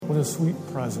What a sweet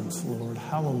presence, Lord.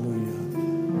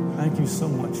 Hallelujah. Thank you so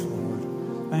much,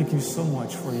 Lord. Thank you so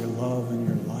much for your love and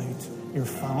your light, your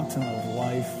fountain of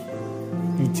life.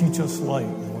 You teach us light,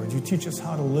 Lord. You teach us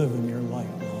how to live in your light,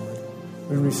 Lord.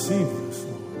 We receive this,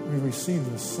 Lord. We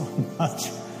receive this so much.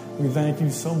 We thank you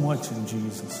so much in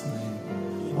Jesus'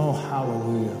 name. Oh,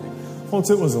 hallelujah. Folks,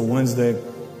 it was a Wednesday.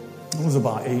 It was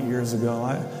about 8 years ago.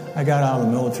 I got out of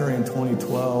the military in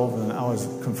 2012, and I was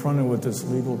confronted with this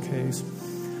legal case.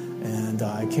 And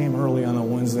I came early on a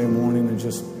Wednesday morning and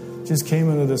just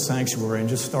came into the sanctuary and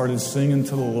just started singing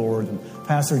to the Lord. And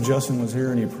Pastor Justin was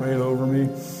here and he prayed over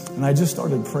me. And I just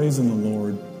started praising the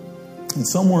Lord. And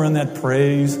somewhere in that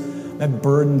praise, that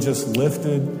burden just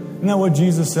lifted. Isn't that what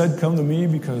Jesus said? Come to me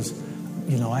because,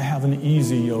 I have an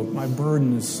easy yoke. My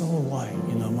burden is so light.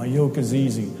 My yoke is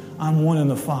easy. I'm one in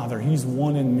the Father. He's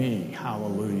one in me.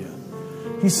 Hallelujah.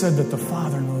 He said that the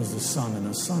Father knows the Son and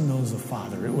the Son knows the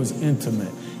Father. It was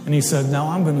intimate. And he said, now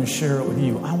I'm going to share it with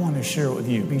you. I want to share it with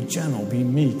you. Be gentle, be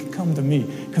meek. Come to me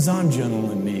because I'm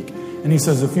gentle and meek. And he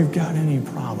says, if you've got any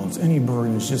problems, any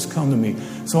burdens, just come to me.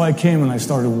 So I came and I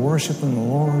started worshiping the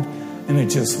Lord. And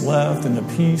it just left, and the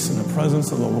peace and the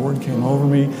presence of the Lord came over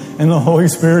me. And the Holy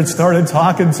Spirit started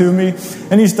talking to me.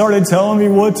 And He started telling me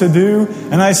what to do.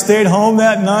 And I stayed home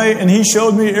that night, and He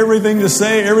showed me everything to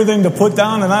say, everything to put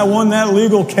down. And I won that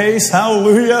legal case.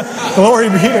 Hallelujah. Glory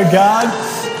be to God.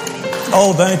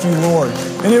 Oh, thank you, Lord.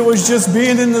 And it was just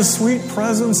being in the sweet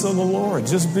presence of the Lord.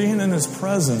 Just being in His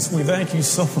presence. We thank you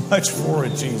so much for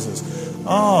it, Jesus.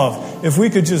 Oh, if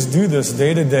we could just do this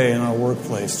day to day in our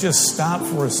workplace. Just stop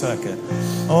for a second.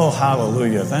 Oh,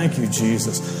 hallelujah. Thank you,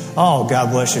 Jesus. Oh, God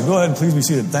bless you. Go ahead and please be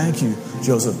seated. Thank you,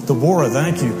 Joseph. Deborah,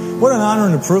 thank you. What an honor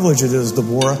and a privilege it is,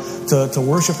 Deborah, to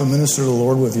worship and minister to the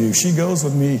Lord with you. She goes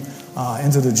with me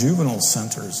into the juvenile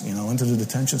centers, into the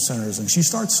detention centers, and she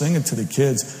starts singing to the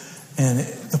kids. And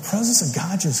the presence of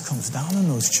God just comes down on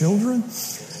those children.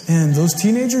 And those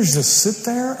teenagers just sit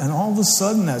there, and all of a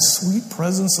sudden that sweet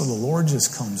presence of the Lord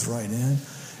just comes right in.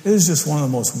 It is just one of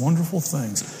the most wonderful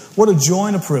things. What a joy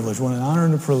and a privilege, what an honor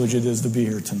and a privilege it is to be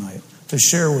here tonight, to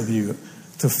share with you,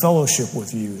 to fellowship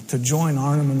with you, to join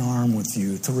arm in arm with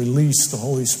you, to release the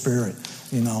Holy Spirit,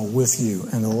 with you,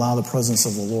 and allow the presence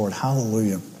of the Lord.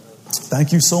 Hallelujah.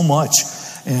 Thank you so much.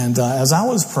 And as I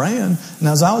was praying, and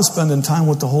as I was spending time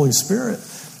with the Holy Spirit,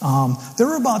 there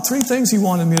were about 3 things He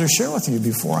wanted me to share with you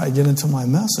before I get into my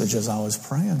message as I was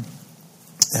praying.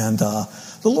 And the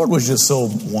Lord was just so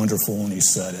wonderful when He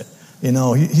said it.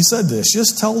 He said this,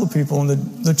 just tell the people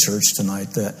in the church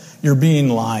tonight that you're being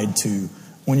lied to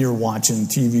when you're watching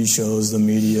TV shows, the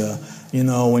media,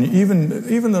 when even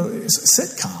the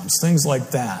sitcoms, things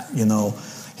like that,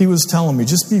 He was telling me,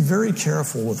 just be very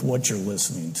careful with what you're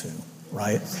listening to.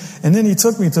 Right? And then He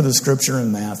took me to the scripture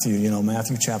in Matthew,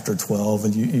 Matthew chapter 12,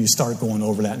 and you start going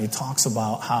over that, and He talks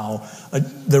about how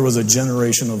there was a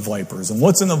generation of vipers. And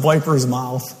what's in a viper's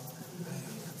mouth?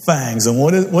 Fangs. And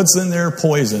what's in there?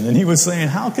 Poison. And He was saying,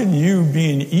 how can you,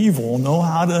 being evil, know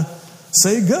how to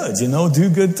say good, do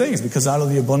good things? Because out of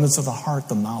the abundance of the heart,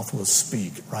 the mouth will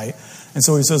speak, right? And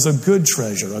so He says a good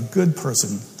treasure, a good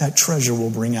person, that treasure will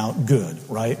bring out good,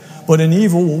 right? But an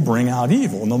evil will bring out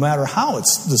evil, no matter how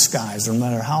it's disguised or no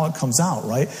matter how it comes out,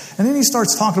 right? And then He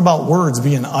starts talking about words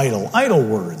being idle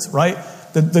words, right?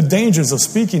 The dangers of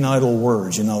speaking idle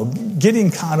words,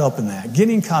 getting caught up in that,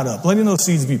 letting those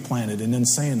seeds be planted and then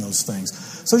saying those things.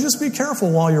 So just be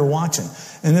careful while you're watching.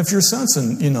 And if you're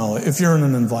sensing, if you're in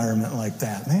an environment like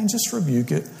that, man, just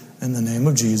rebuke it in the name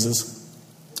of Jesus.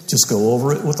 Just go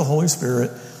over it with the Holy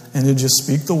Spirit and you just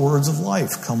speak the words of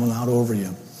life coming out over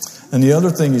you. And the other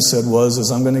thing He said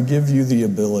was, I'm going to give you the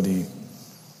ability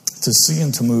to see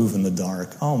and to move in the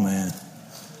dark. Oh, man.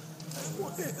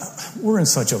 We're in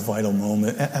such a vital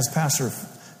moment. As Pastor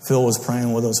Phil was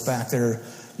praying with us back there,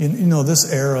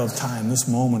 this era of time, this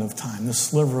moment of time, this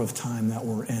sliver of time that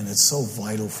we're in, it's so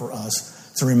vital for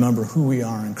us to remember who we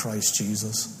are in Christ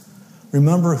Jesus.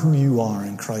 Remember who you are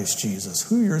in Christ Jesus,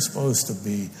 who you're supposed to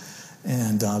be.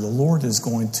 And the Lord is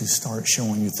going to start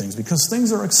showing you things because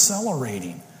things are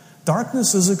accelerating.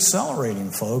 Darkness is accelerating,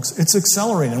 folks. It's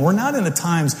accelerating. We're not in the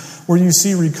times where you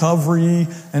see recovery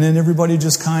and then everybody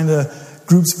just kind of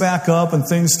groups back up and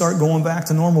things start going back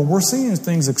to normal. We're seeing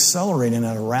things accelerating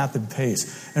at a rapid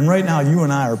pace. And right now, you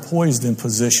and I are poised in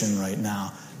position right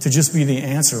now to just be the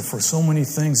answer for so many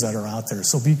things that are out there.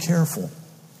 So be careful.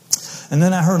 And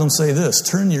then I heard Him say this,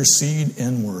 turn your seed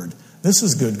inward. This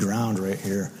is good ground right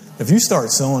here. If you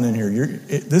start sowing in here,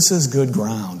 this is good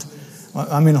ground.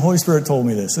 The Holy Spirit told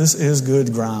me this. This is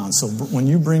good ground. So when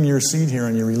you bring your seed here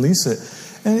and you release it,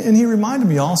 and He reminded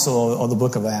me also of the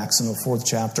book of Acts in the 4th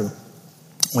chapter.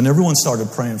 when everyone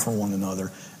started praying for one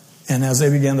another, and as they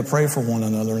began to pray for one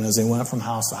another, and as they went from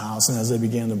house to house, and as they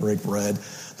began to break bread,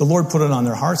 the Lord put it on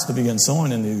their hearts to begin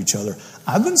sowing into each other.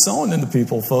 I've been sowing into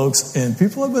people, folks, and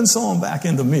people have been sowing back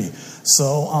into me.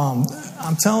 So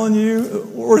I'm telling you,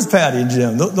 where's Patty and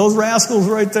Jim? Those rascals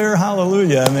right there,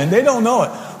 hallelujah. I mean, they don't know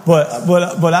it,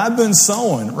 but I've been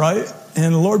sowing, right?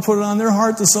 And the Lord put it on their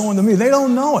heart to sow into me. They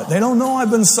don't know it. They don't know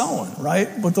I've been sowing, right?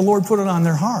 But the Lord put it on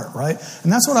their heart, right?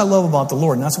 And that's what I love about the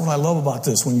Lord. And that's what I love about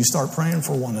this. When you start praying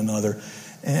for one another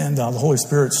and the Holy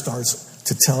Spirit starts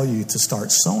to tell you to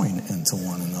start sowing into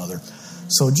one another.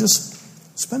 So just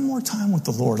spend more time with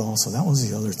the Lord also. That was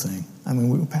the other thing. I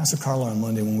mean, Pastor Carla on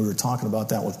Monday when we were talking about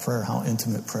that with prayer, how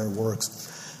intimate prayer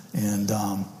works. And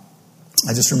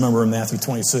I just remember in Matthew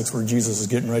 26 where Jesus is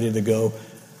getting ready to go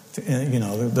to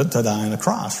die on the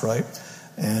cross, right?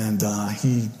 And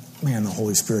the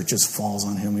Holy Spirit just falls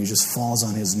on him. He just falls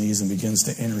on his knees and begins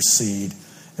to intercede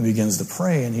and begins to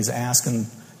pray. And he's asking,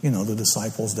 the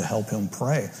disciples to help him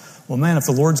pray. Well, man, if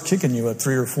the Lord's kicking you at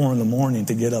 3 or 4 in the morning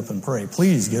to get up and pray,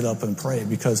 please get up and pray,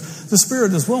 because the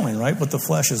spirit is willing, right? But the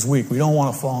flesh is weak. We don't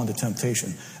want to fall into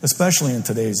temptation, especially in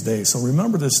today's day. So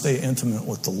remember to stay intimate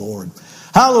with the Lord.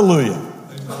 Hallelujah.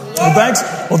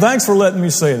 Well, thanks for letting me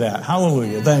say that.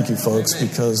 Hallelujah. Thank you, folks,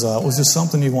 because it was just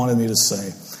something you wanted me to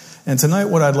say. And tonight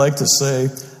what I'd like to say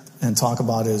and talk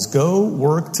about is go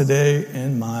work today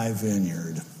in my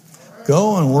vineyard.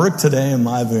 Go and work today in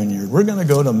my vineyard. We're going to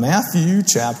go to Matthew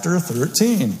chapter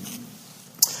 13.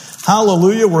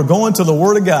 Hallelujah. We're going to the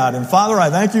Word of God. And Father,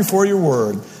 I thank you for your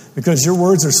Word, because your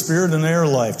words are spirit and they are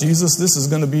life. Jesus, this is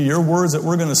going to be your words that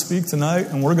we're going to speak tonight,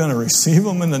 and we're going to receive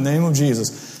them in the name of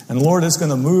Jesus. And Lord, it's going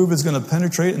to move, it's going to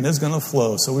penetrate, and it's going to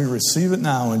flow. So we receive it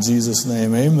now in Jesus'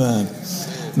 name. Amen.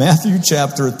 Matthew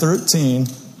chapter 13.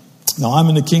 Now I'm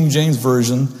in the King James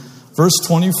Version, verse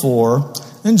 24,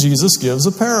 and Jesus gives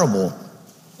a parable.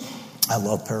 I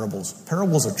love parables.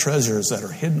 Parables are treasures that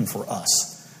are hidden for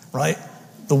us, right?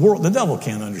 The devil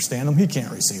can't understand them. He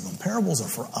can't receive them. Parables are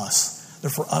for us. They're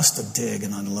for us to dig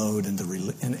and unload and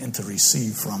to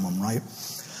receive from them, right?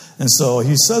 And so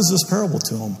he says this parable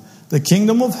to him. The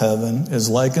kingdom of heaven is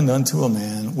likened unto a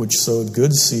man which sowed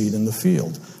good seed in the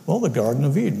field. Well, the Garden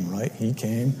of Eden, right? He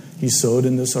came, he sowed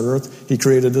in this earth. He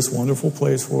created this wonderful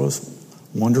place for us.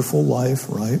 Wonderful life,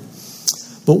 right?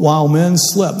 But while men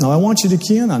slept. Now, I want you to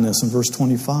key in on this in verse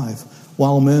 25.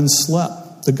 While men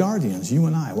slept, the guardians, you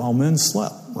and I, while men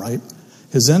slept, right?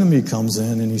 His enemy comes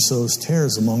in and he sows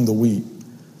tares among the wheat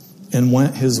and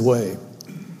went his way.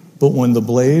 But when the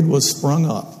blade was sprung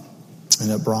up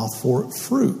and it brought forth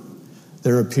fruit,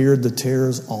 there appeared the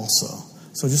tares also.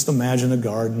 So just imagine a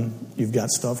garden. You've got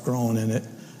stuff growing in it.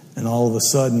 And all of a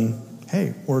sudden,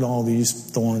 hey, where'd all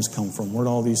these thorns come from? Where'd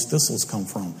all these thistles come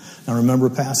from? Now remember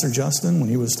Pastor Justin when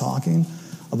he was talking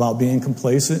about being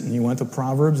complacent, and he went to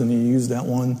Proverbs and he used that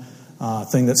one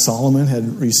thing that Solomon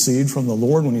had received from the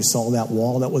Lord when he saw that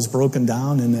wall that was broken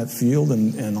down in that field,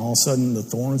 and all of a sudden the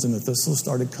thorns and the thistles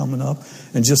started coming up,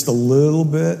 and just a little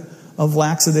bit of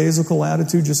lackadaisical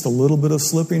attitude, just a little bit of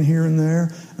slipping here and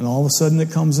there, and all of a sudden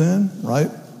it comes in, right?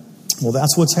 Well,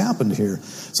 that's what's happened here.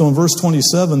 So in verse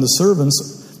 27, the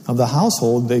servants of the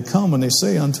household, they come and they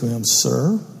say unto him,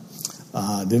 Sir,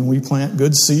 didn't we plant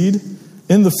good seed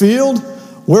in the field?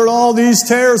 Where'd all these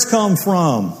tares come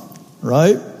from?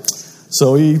 Right?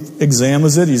 So he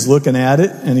examines it, he's looking at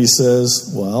it, and he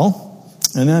says, well,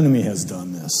 an enemy has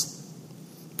done this.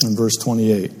 In verse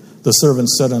 28, the servant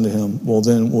said unto him, well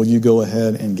then, will you go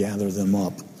ahead and gather them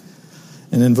up?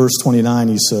 And in verse 29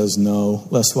 he says, no,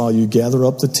 lest while you gather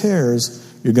up the tares,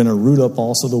 you're going to root up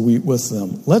also the wheat with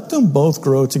them. Let them both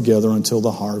grow together until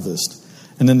the harvest.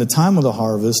 And in the time of the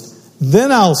harvest,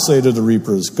 then I'll say to the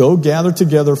reapers, go gather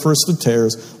together first the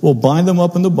tares, we'll bind them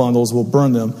up into bundles, we'll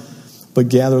burn them, but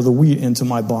gather the wheat into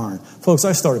my barn. Folks,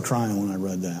 I started crying when I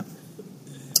read that.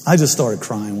 I just started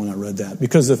crying when I read that.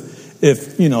 Because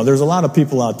if there's a lot of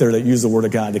people out there that use the Word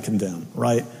of God to condemn,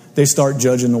 right? They start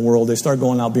judging the world. They start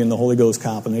going out being the Holy Ghost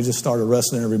cop, and they just start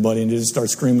arresting everybody, and they just start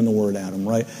screaming the Word at them,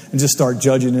 right? And just start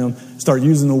judging them, start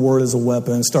using the Word as a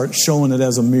weapon, start showing it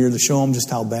as a mirror to show them just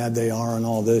how bad they are and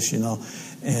all this,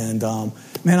 And,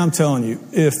 man, I'm telling you,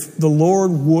 if the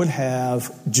Lord would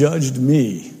have judged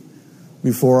me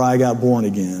before I got born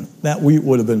again, that wheat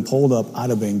would have been pulled up.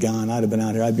 I'd have been gone. I'd have been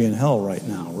out here. I'd be in hell right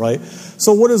now, right?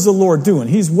 So what is the Lord doing?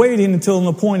 He's waiting until an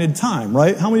appointed time,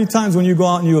 right? How many times when you go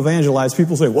out and you evangelize,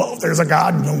 people say, well, if there's a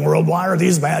God in the world, why are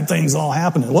these bad things all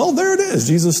happening? Well, there it is.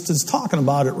 Jesus is talking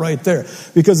about it right there.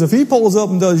 Because if he pulls up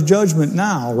and does judgment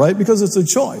now, right, because it's a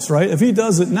choice, right? If he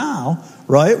does it now,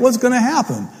 right, what's going to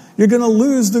happen? you're going to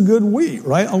lose the good wheat,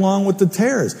 right, along with the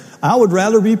tares. I would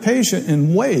rather be patient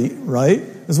and wait, right,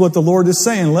 is what the Lord is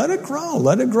saying. Let it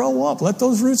grow up. Let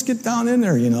those roots get down in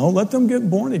there, Let them get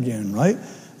born again, right?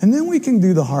 And then we can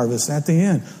do the harvest at the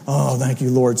end. Oh, thank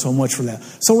you, Lord, so much for that.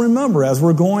 So remember, as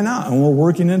we're going out and we're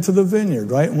working into the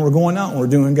vineyard, right, and we're going out and we're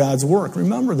doing God's work,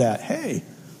 remember that. Hey,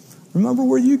 remember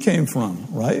where you came from,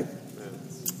 right?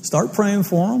 Start praying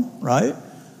for them, right?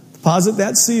 Deposit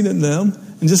that seed in them,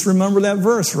 and just remember that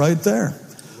verse right there.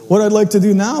 What I'd like to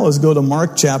do now is go to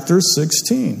Mark chapter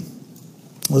 16.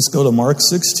 Let's go to Mark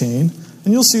 16,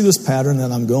 and you'll see this pattern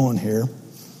that I'm going here.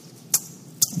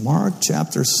 Mark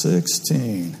chapter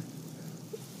 16.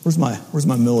 Where's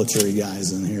my military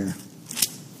guys in here?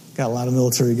 Got a lot of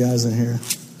military guys in here.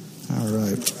 All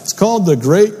right. It's called the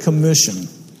Great Commission.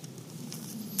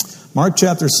 Mark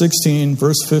chapter 16,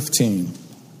 verse 15.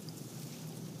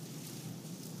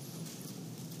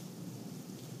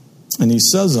 And he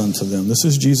says unto them, this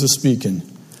is Jesus speaking,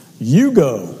 you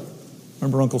go.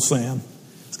 Remember Uncle Sam?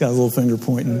 He's got a little finger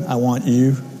pointing. I want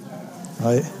you.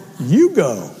 Right? You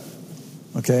go.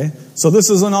 Okay? So this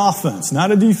is an offense,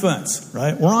 not a defense.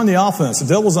 Right? We're on the offense. The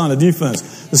devil's on the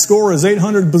defense. The score is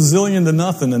 800 bazillion to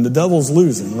nothing, and the devil's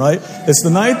losing. Right? It's the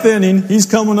ninth inning. He's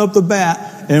coming up the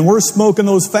bat, and we're smoking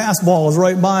those fastballs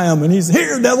right by him. And he's,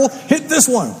 here, devil, hit this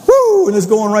one. Woo! And it's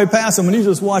going right past him, and he's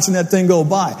just watching that thing go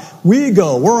by. We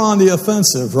go. We're on the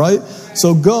offensive, right?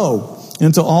 So go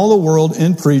into all the world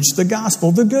and preach the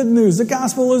gospel, the good news. The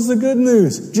gospel is the good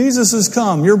news. Jesus has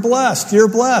come. You're blessed. You're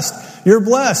blessed. You're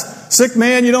blessed. Sick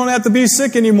man, you don't have to be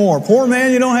sick anymore. Poor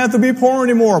man, you don't have to be poor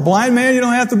anymore. Blind man, you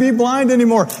don't have to be blind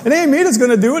anymore. It ain't me that's going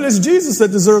to do it. It's Jesus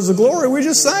that deserves the glory. We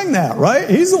just sang that, right?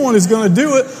 He's the one who's going to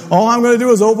do it. All I'm going to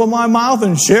do is open my mouth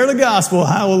and share the gospel.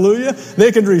 Hallelujah.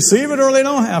 They can receive it or they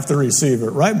don't have to receive it,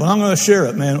 right? But I'm going to share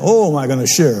it, man. Oh, am I going to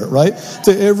share it, right?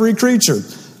 To every creature.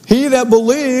 He that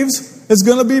believes is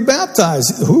going to be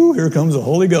baptized. Ooh, here comes the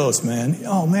Holy Ghost, man.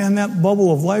 Oh, man, that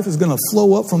bubble of life is going to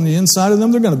flow up from the inside of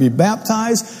them. They're going to be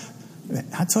baptized.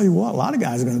 I tell you what, a lot of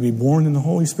guys are going to be born in the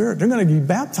Holy Spirit. They're going to be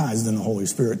baptized in the Holy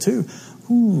Spirit, too.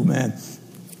 Ooh, man.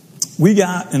 We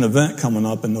got an event coming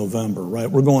up in November,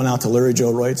 right? We're going out to Larry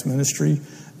Joe Wright's ministry,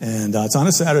 and it's on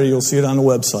a Saturday. You'll see it on the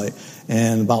website.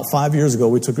 And about 5 years ago,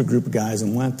 we took a group of guys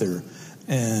and went there.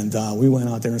 And we went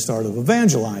out there and started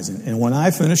evangelizing. And when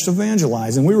I finished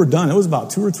evangelizing, we were done. It was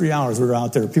about 2 or 3 hours we were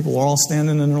out there. People were all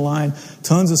standing in their line,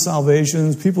 tons of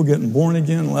salvations, people getting born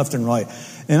again left and right.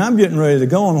 And I'm getting ready to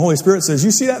go, and the Holy Spirit says,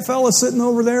 you see that fella sitting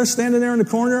over there, standing there in the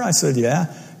corner? I said,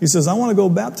 yeah. He says, I want to go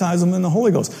baptize him in the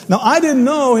Holy Ghost. Now, I didn't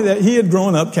know that he had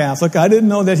grown up Catholic. I didn't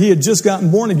know that he had just gotten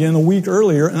born again a week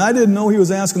earlier. And I didn't know he was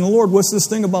asking the Lord, what's this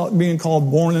thing about being called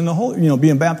born in the Holy,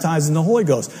 being baptized in the Holy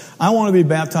Ghost? I want to be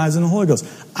baptized in the Holy Ghost.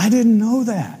 I didn't know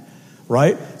that.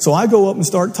 Right? So I go up and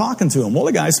start talking to him. Well,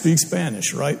 the guy speaks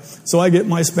Spanish, right? So I get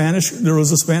my Spanish. There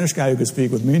was a Spanish guy who could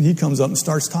speak with me, and he comes up and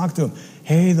starts talking to him.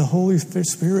 Hey, the Holy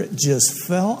Spirit just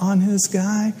fell on this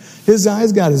guy. His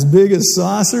eyes got as big as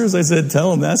saucers. I said,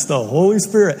 tell him that's the Holy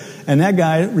Spirit. And that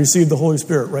guy received the Holy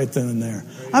Spirit right then and there.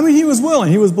 I mean, he was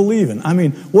willing. He was believing. I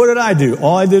mean, what did I do?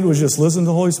 All I did was just listen to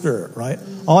the Holy Spirit, right?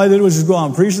 All I did was just go out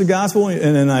and preach the gospel, and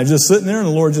then I just sitting there, and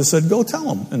the Lord just said, go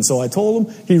tell him. And so I told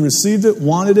him. He received it,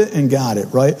 wanted it, and got it,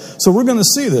 right? So we're going to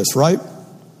see this, right?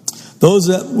 Those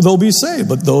that they'll be saved,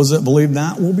 but those that believe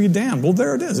not will be damned. Well,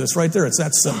 there it is. It's right there. It's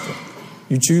that simple.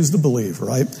 You choose to believe,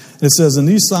 right? It says, and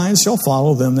these signs shall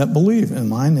follow them that believe. In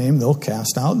my name they'll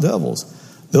cast out devils.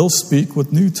 They'll speak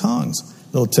with new tongues.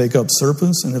 They'll take up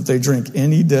serpents, and if they drink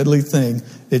any deadly thing,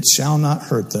 it shall not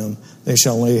hurt them. They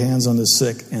shall lay hands on the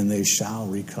sick, and they shall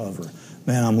recover.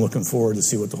 Man, I'm looking forward to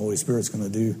see what the Holy Spirit's going to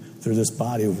do through this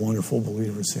body of wonderful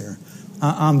believers here.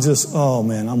 I'm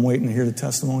waiting to hear the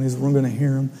testimonies. We're going to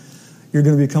hear them. You're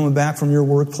going to be coming back from your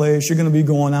workplace. You're going to be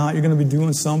going out. You're going to be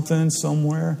doing something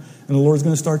somewhere, and the Lord's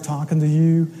going to start talking to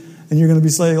you. And you're going to be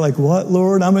saying, like, what,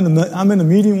 Lord? I'm in a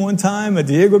meeting one time at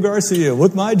Diego Garcia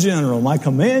with my general. My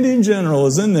commanding general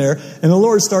is in there. And the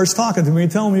Lord starts talking to me,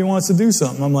 telling me he wants to do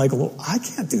something. I'm like, well, I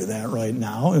can't do that right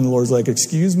now. And the Lord's like,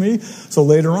 excuse me. So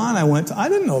later on, I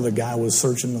didn't know the guy was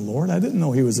searching the Lord. I didn't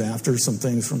know he was after some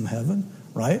things from heaven,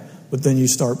 right? But then you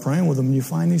start praying with him and you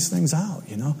find these things out,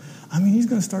 I mean, he's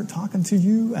going to start talking to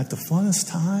you at the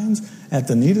funnest times, at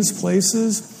the neatest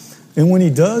places. And when he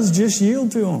does, just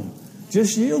yield to him.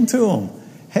 Just yield to him.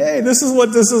 Hey, this is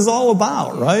what this is all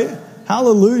about, right?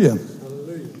 Hallelujah.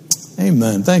 Hallelujah.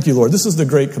 Amen. Thank you, Lord. This is the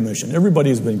Great Commission.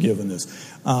 Everybody's been given this.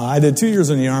 I did 2 years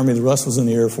in the Army. The rest was in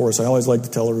the Air Force. I always like to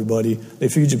tell everybody they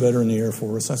feed you better in the Air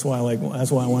Force. That's why I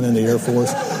went in the Air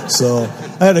Force. So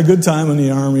I had a good time in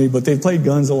the Army, but they played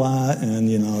guns a lot, and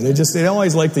they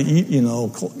always like to eat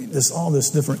all this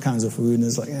different kinds of food, and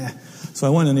it's like So I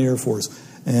went in the Air Force,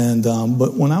 and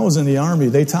but when I was in the Army,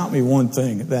 they taught me one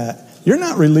thing, that you're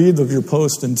not relieved of your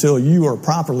post until you are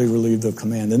properly relieved of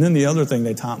command. And then the other thing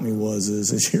they taught me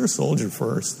is you're a soldier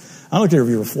first. I don't care if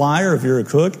you're a flyer, if you're a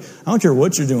cook. I don't care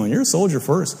what you're doing. You're a soldier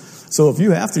first. So if you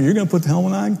have to, you're going to put the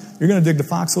helmet on, you're going to dig the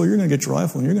foxhole, you're going to get your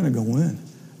rifle, and you're going to go in.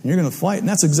 And you're going to fight. And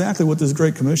that's exactly what this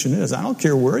Great Commission is. I don't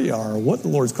care where you are or what the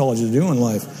Lord's called you to do in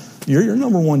life. Your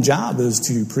number one job is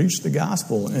to preach the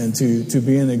gospel and to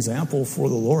be an example for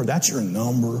the Lord. That's your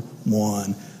number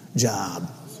one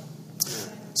job.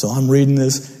 So I'm reading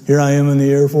this. Here I am in the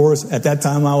Air Force. At that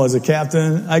time, I was a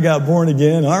captain. I got born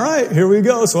again. All right, here we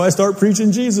go. So I start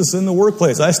preaching Jesus in the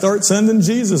workplace. I start sending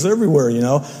Jesus everywhere,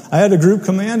 I had a group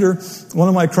commander. One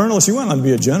of my colonels, she went on to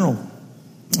be a general,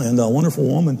 and a wonderful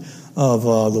woman of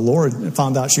the Lord. And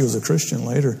found out she was a Christian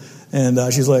later. And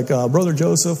she's like, Brother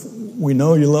Joseph, we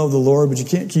know you love the Lord, but you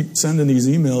can't keep sending these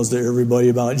emails to everybody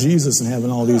about Jesus and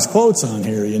having all these quotes on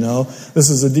here,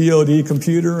 This is a DOD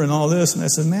computer and all this. And I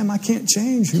said, ma'am, I can't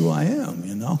change who I am,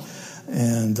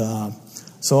 And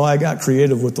so I got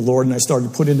creative with the Lord, and I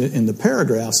started putting it in the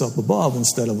paragraphs up above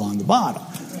instead of on the bottom,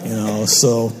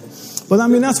 But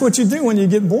that's what you do when you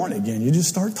get born again. You just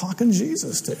start talking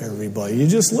Jesus to everybody. You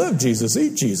just live Jesus,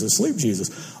 eat Jesus, sleep Jesus.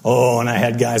 Oh, and I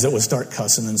had guys that would start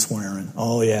cussing and swearing.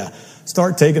 Oh, yeah.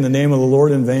 Start taking the name of the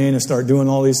Lord in vain and start doing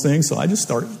all these things. So I just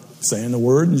start saying the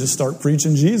word and just start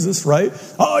preaching Jesus, right?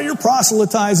 Oh, you're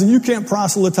proselytizing. You can't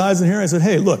proselytize in here. I said,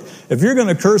 hey, look, if you're going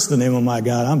to curse the name of my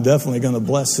God, I'm definitely going to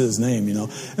bless his name,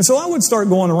 And so I would start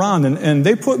going around, and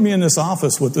they put me in this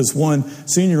office with this one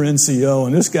senior NCO,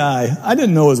 and this guy, I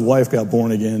didn't know his wife got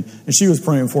born again, and she was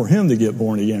praying for him to get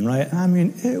born again, right?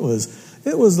 It was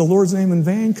the Lord's name in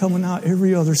vain coming out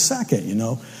every other second,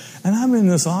 And I'm in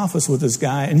this office with this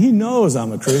guy, and he knows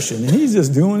I'm a Christian, and he's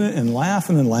just doing it and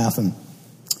laughing and laughing.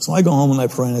 So I go home and I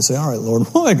pray and I say, all right, Lord,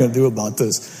 what am I going to do about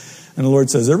this? And the Lord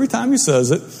says, every time he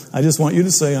says it, I just want you to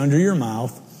say under your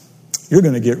mouth, you're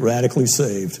going to get radically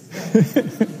saved.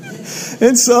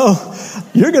 And so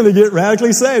you're going to get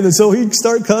radically saved. And so he'd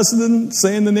start cussing and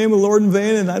saying the name of the Lord in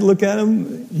vain, and I'd look at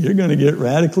him, you're going to get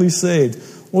radically saved.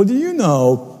 Well, do you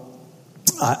know,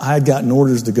 I had gotten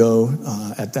orders to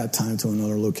go at that time to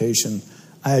another location.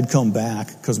 I had come back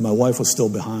because my wife was still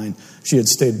behind. She had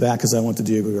stayed back because I went to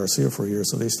Diego Garcia for a year,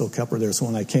 so they still kept her there. So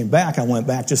when I came back, I went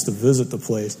back just to visit the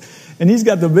place. And he's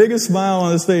got the biggest smile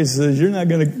on his face. He says, you're not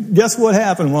going to guess what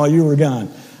happened while you were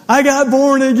gone. I got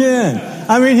born again.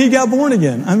 He got born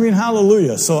again.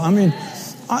 Hallelujah. So,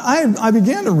 I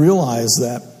began to realize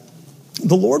that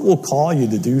the Lord will call you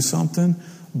to do something,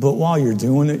 but while you're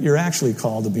doing it, you're actually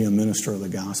called to be a minister of the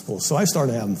gospel. So I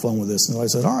started having fun with this. And I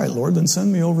said, all right, Lord, then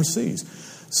send me overseas.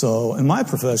 So in my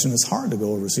profession, it's hard to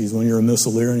go overseas. When you're a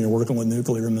missileer and you're working with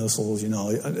nuclear missiles,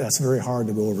 that's very hard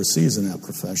to go overseas in that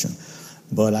profession.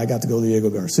 But I got to go to Diego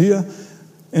Garcia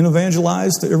and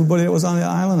evangelize to everybody that was on the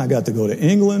island. I got to go to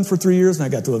England for 3 years, and I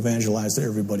got to evangelize to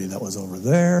everybody that was over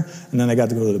there. And then I got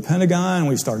to go to the Pentagon, and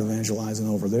we started evangelizing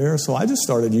over there. So I just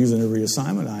started using every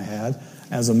assignment I had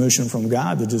as a mission from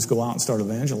God to just go out and start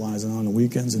evangelizing on the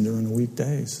weekends and during the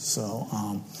weekdays. So,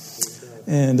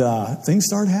 things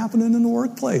started happening in the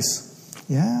workplace.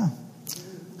 Yeah.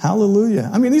 Hallelujah.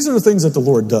 These are the things that the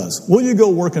Lord does. Will you go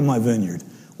work in my vineyard?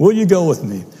 Will you go with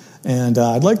me? And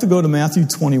I'd like to go to Matthew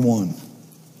 21.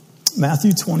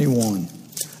 Matthew 21.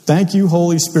 Thank you,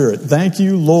 Holy Spirit. Thank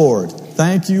you, Lord.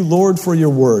 Thank you, Lord, for your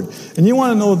word. And you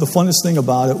want to know what the funnest thing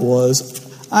about it was?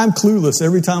 I'm clueless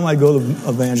every time I go to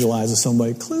evangelize to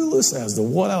somebody. Clueless as to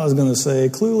what I was going to say.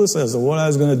 Clueless as to what I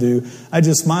was going to do. I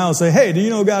just smile and say, hey, do you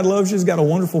know God loves you? He's got a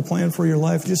wonderful plan for your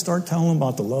life. Just start telling them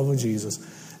about the love of Jesus.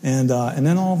 And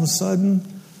then all of a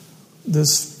sudden,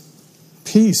 this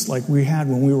peace like we had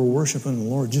when we were worshiping the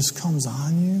Lord just comes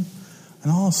on you.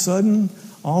 And all of a sudden,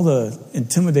 all the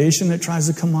intimidation that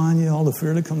tries to come on you, all the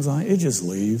fear that comes on you, it just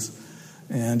leaves.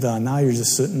 And now you're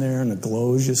just sitting there and the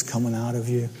glow is just coming out of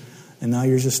you. And now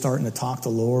you're just starting to talk to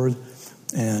the Lord.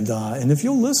 And if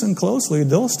you'll listen closely,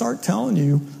 they'll start telling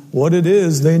you what it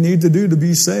is they need to do to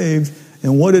be saved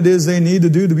and what it is they need to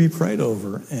do to be prayed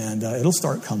over. And it'll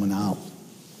start coming out.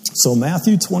 So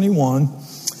Matthew 21,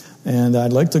 and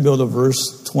I'd like to go to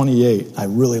verse 28. I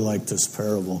really like this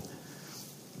parable.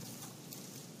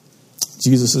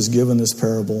 Jesus is given this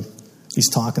parable. He's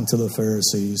talking to the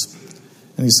Pharisees.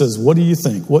 And he says, what do you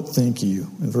think? What think you?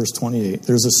 In verse 28,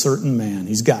 there's a certain man.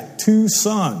 He's got 2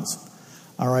 sons.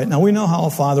 All right, now we know how a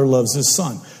father loves his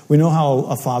son. We know how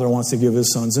a father wants to give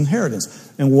his sons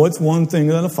inheritance. And what's one thing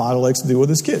that a father likes to do with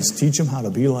his kids? Teach them how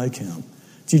to be like him.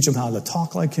 Teach them how to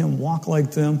talk like him, walk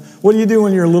like them. What do you do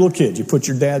when you're a little kid? You put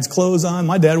your dad's clothes on.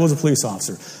 My dad was a police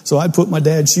officer. So I'd put my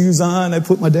dad's shoes on. I'd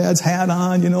put my dad's hat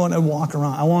on, and I'd walk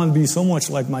around. I wanted to be so much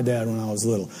like my dad when I was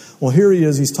little. Well, here he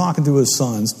is. He's talking to his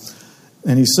sons.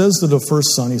 And he says to the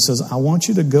first son, he says, I want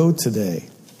you to go today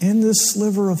in this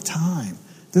sliver of time.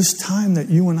 This time that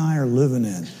you and I are living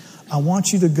in, I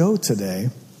want you to go today.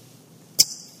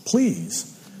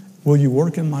 Please, will you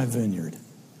work in my vineyard?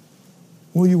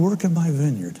 Will you work in my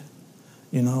vineyard?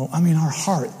 Our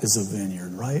heart is a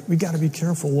vineyard, right? We got to be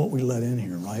careful what we let in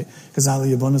here, right? Because out of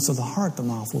the abundance of the heart, the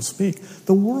mouth will speak.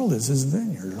 The world is his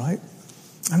vineyard, right?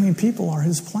 People are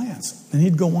his plants. And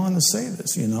he'd go on to say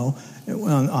this,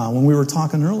 when we were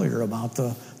talking earlier about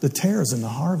the tares in the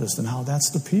harvest and how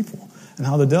that's the people. And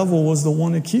how the devil was the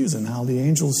one accusing, how the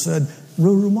angels said,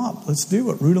 root them up, let's do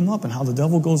it, root them up. And how the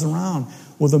devil goes around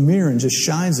with a mirror and just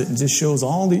shines it and just shows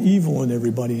all the evil in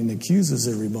everybody and accuses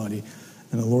everybody.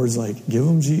 And the Lord's like, give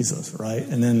them Jesus, right?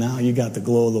 And then now you got the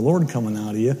glow of the Lord coming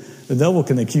out of you. The devil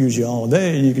can accuse you all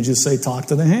day. You can just say, talk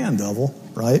to the hand, devil,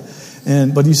 right?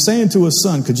 But he's saying to his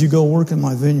son, could you go work in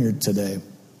my vineyard today?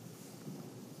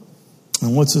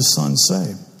 And what's his son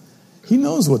say? He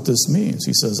knows what this means.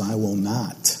 He says, I will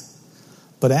not.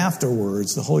 But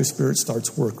afterwards, the Holy Spirit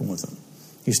starts working with him.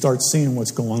 He starts seeing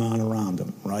what's going on around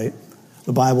him, right?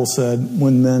 The Bible said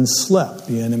when men slept,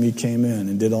 the enemy came in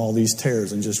and did all these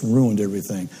tears and just ruined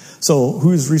everything. So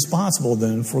who's responsible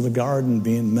then for the garden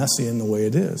being messy in the way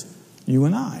it is? You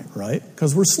and I, right?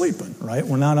 Because we're sleeping, right?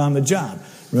 We're not on the job.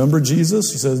 Remember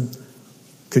Jesus? He said,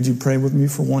 could you pray with me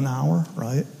for 1 hour,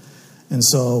 right? And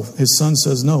so his son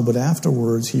says no, but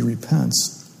afterwards he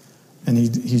repents. And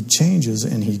he changes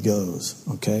and he goes,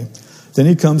 okay? Then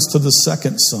he comes to the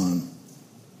second son.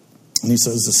 And he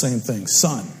says the same thing.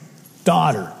 Son,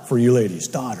 daughter, for you ladies,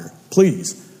 daughter,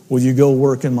 please, will you go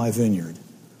work in my vineyard?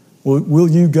 Will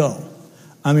you go?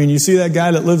 You see that guy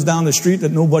that lives down the street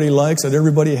that nobody likes, that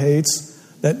everybody hates,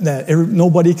 that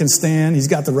nobody can stand. He's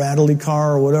got the rattly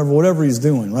car or whatever he's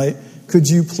doing, right? Could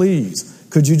you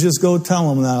just go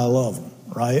tell him that I love him,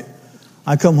 right?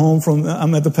 I come home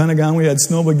I'm at the Pentagon, we had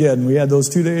snowmageddon. We had those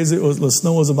 2 days, the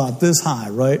snow was about this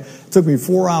high, right? It took me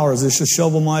 4 hours just to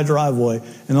shovel my driveway.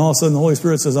 And all of a sudden the Holy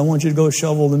Spirit says, I want you to go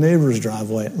shovel the neighbor's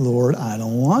driveway. Lord, I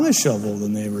don't want to shovel the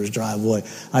neighbor's driveway.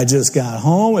 I just got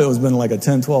home. It was been like a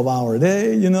 10, 12-hour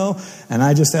day, and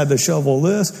I just had to shovel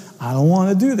this. I don't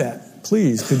want to do that.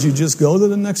 Please, could you just go to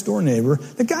the next door neighbor?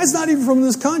 The guy's not even from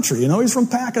this country, he's from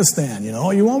Pakistan,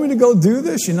 You want me to go do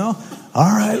this, All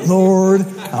right, Lord,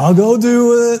 I'll go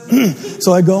do it.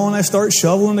 So I go and I start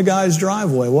shoveling the guy's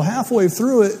driveway. Well, halfway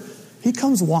through it, he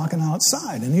comes walking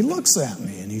outside and he looks at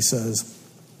me and he says,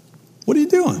 what are you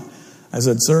doing? I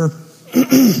said, sir,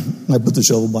 I put the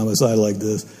shovel by my side like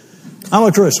this. I'm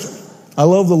a Christian. I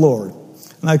love the Lord.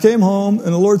 And I came home, and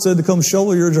the Lord said to come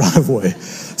shovel your driveway.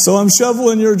 So I'm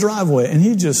shoveling your driveway, and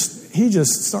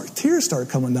tears start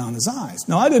coming down his eyes.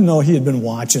 Now, I didn't know he had been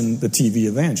watching the TV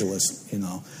evangelists,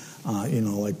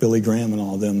 like Billy Graham and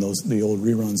all them, the old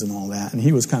reruns and all that. And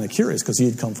he was kind of curious because he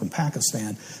had come from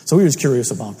Pakistan, so he was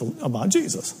curious about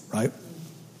Jesus, right?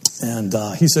 And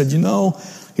he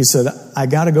said, I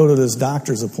got to go to this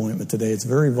doctor's appointment today. It's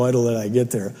very vital that I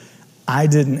get there. I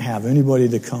didn't have anybody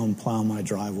to come plow my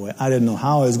driveway. I didn't know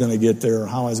how I was going to get there or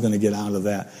how I was going to get out of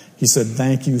that. He said,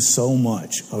 thank you so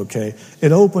much, okay?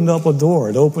 It opened up a door.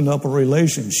 It opened up a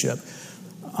relationship.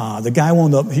 The guy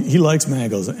wound up, he likes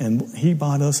mangoes, and he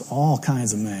bought us all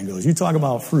kinds of mangoes. You talk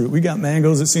about fruit. We got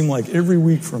mangoes, it seemed like, every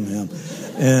week from him.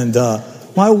 And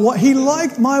he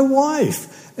liked my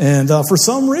wife. And for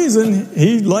some reason,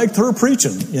 he liked her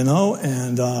preaching,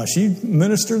 and she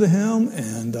ministered to him,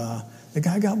 and the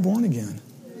guy got born again.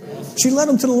 She led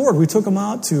him to the Lord. We took him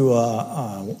out to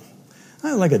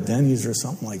like a Denny's or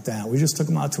something like that. We just took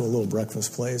him out to a little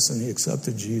breakfast place, and he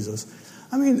accepted Jesus.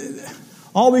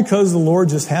 All because the Lord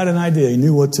just had an idea. He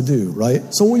knew what to do, right?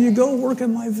 So will you go work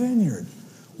in my vineyard?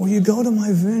 Will you go to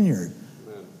my vineyard?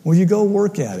 Will you go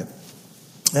work at it?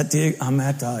 I'm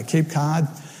at Cape Cod,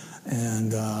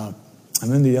 and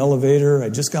I'm in the elevator. I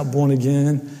just got born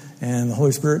again. And the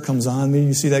Holy Spirit comes on me.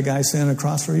 You see that guy standing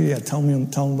across from you? Yeah, tell him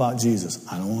about Jesus.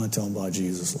 I don't want to tell him about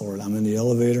Jesus, Lord. I'm in the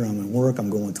elevator. I'm in work.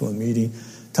 I'm going to a meeting.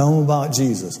 Tell him about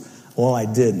Jesus. Well,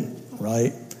 I didn't,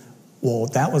 right? Well,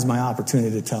 that was my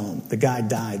opportunity to tell him. The guy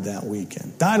died that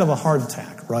weekend. Died of a heart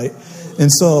attack, right?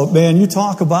 And so, man, you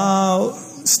talk about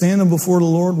standing before the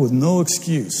Lord with no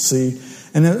excuse, see?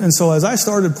 And so as I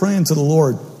started praying to the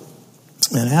Lord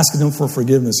and asking him for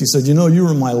forgiveness, he said, you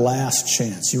were my last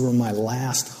chance. You were my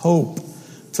last hope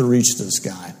to reach this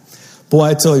guy. Boy,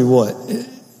 I tell you what,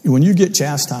 when you get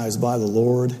chastised by the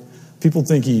Lord, people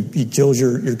think he kills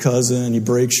your cousin, he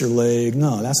breaks your leg.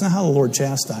 No, that's not how the Lord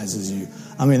chastises you.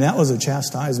 I mean, that was a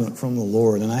chastisement from the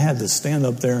Lord, and I had to stand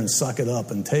up there and suck it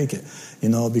up and take it,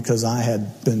 because I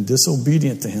had been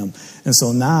disobedient to him. And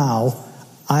so now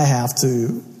I have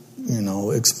to,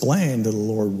 explain to the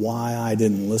Lord why I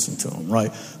didn't listen to him,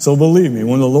 right? So believe me,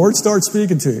 when the Lord starts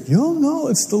speaking to you, you'll know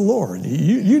it's the Lord.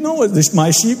 You know it. My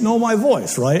sheep know my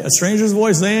voice, right? A stranger's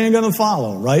voice, they ain't going to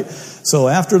follow, right? So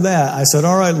after that, I said,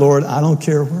 all right, Lord, I don't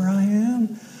care where I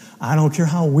am. I don't care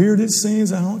how weird it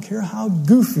seems. I don't care how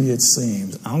goofy it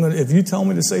seems. If you tell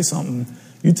me to say something,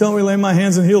 you tell me to lay my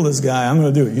hands and heal this guy, I'm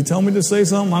going to do it. You tell me to say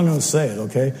something, I'm going to say it,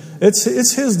 okay? It's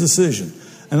his decision.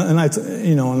 And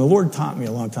the Lord taught me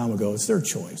a long time ago, it's their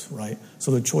choice, right?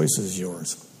 So the choice is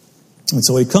yours. And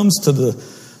so he comes to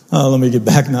let me get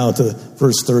back now to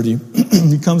verse 30.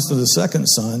 He comes to the second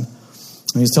son,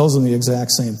 and he tells him the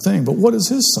exact same thing. But what does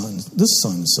this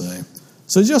son say? He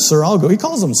says, yes, sir, I'll go. He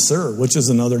calls him sir, which is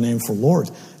another name for Lord.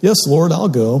 Yes, Lord, I'll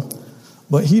go.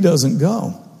 But he doesn't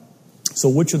go. So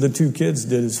which of the two kids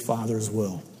did his father's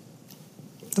will?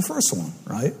 The first one,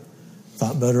 right?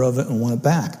 Thought better of it and went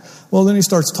back. Well, then he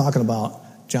starts talking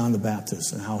about John the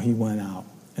Baptist and how he went out.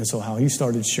 And so how he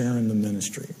started sharing the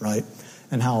ministry, right?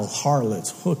 And how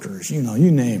harlots, hookers, you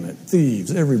name it,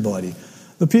 thieves, everybody.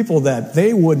 The people that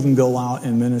they wouldn't go out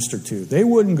and minister to. They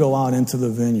wouldn't go out into the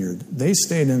vineyard. They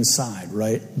stayed inside,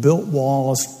 right? Built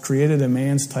walls, created a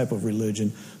man's type of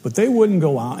religion. But they wouldn't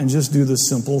go out and just do the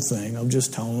simple thing of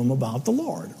just telling them about the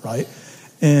Lord, right?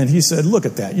 And he said, look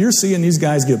at that. You're seeing these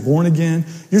guys get born again.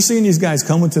 You're seeing these guys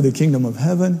come into the kingdom of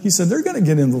heaven. He said, they're going to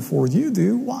get in before you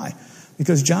do. Why?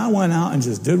 Because John went out and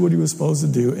just did what he was supposed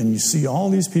to do. And you see all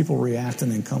these people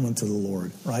reacting and coming to the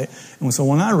Lord, right? And so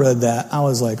when I read that, I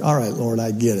was like, all right, Lord,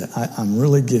 I get it. I'm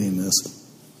really getting this.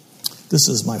 This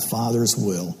is my Father's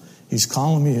will. He's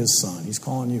calling me his son. He's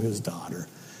calling you his daughter.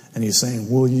 And he's saying,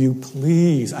 will you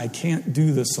please? I can't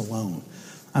do this alone.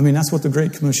 I mean, that's what the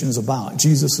Great Commission is about.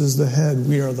 Jesus is the head.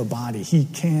 We are the body. He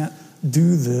can't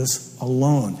do this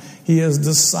alone. He has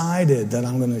decided that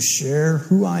I'm going to share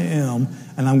who I am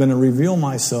and I'm going to reveal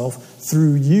myself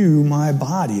through you, my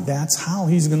body. That's how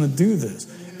he's going to do this.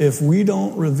 If we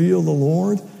don't reveal the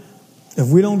Lord, if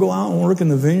we don't go out and work in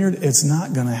the vineyard, it's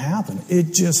not going to happen.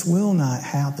 It just will not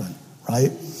happen,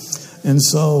 right? And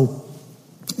so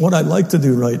what I'd like to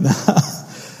do right now,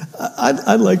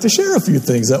 I'd like to share a few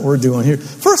things that we're doing here.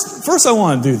 First I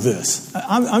want to do this.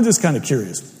 I'm just kind of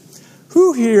curious.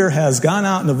 Who here has gone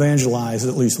out and evangelized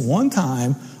at least one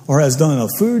time, or has done a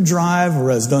food drive,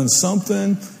 or has done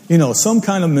something, some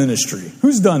kind of ministry?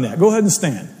 Who's done that? Go ahead and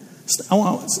stand.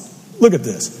 Look at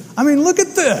this. I mean, look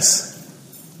at this.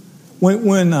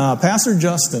 When Pastor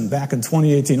Justin back in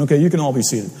 2018, okay, you can all be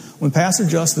seated. When Pastor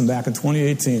Justin back in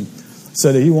 2018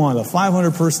 said that he wanted a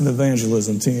 500-person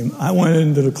evangelism team, I went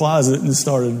into the closet and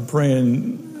started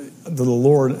praying to the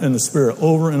Lord in the Spirit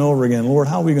over and over again. Lord,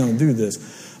 how are we going to do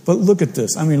this? But look at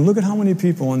this. I mean, look at how many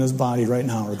people in this body right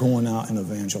now are going out and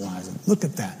evangelizing. Look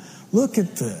at that. Look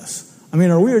at this. I mean,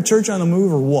 are we a church on the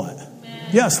move or what?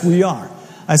 Yes, we are.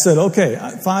 I said, okay,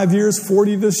 5 years,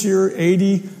 40 this year,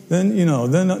 80,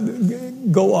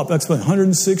 then go up. That's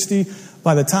 160.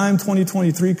 By the time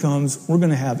 2023 comes, we're going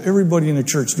to have everybody in the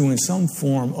church doing some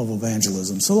form of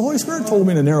evangelism. So the Holy Spirit told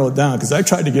me to narrow it down because I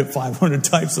tried to get 500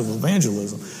 types of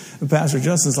evangelism. And Pastor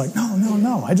Justin's like,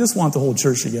 no. I just want the whole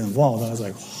church to get involved. And I was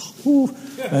like, ooh,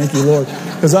 thank you, Lord.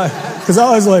 Because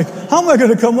I was like, how am I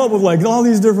going to come up with like all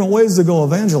these different ways to go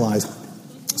evangelize?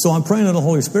 So I'm praying to the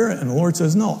Holy Spirit, and the Lord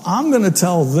says, no, I'm going to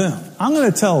tell them. I'm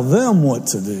going to tell them what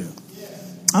to do.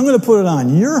 I'm going to put it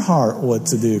on your heart what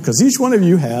to do, because each one of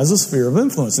you has a sphere of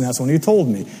influence, and that's when he told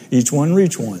me, each one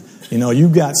reach one.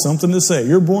 You've got something to say.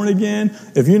 You're born again.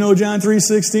 If you know John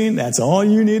 3:16, that's all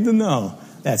you need to know.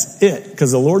 That's it,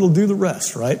 because the Lord will do the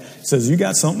rest, right? He says you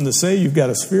got something to say. You've got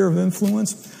a sphere of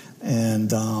influence,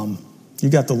 and you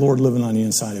got the Lord living on the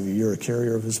inside of you. You're a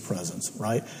carrier of his presence,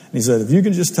 right? And he said, if you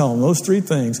can just tell him those three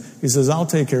things, he says, I'll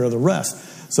take care of the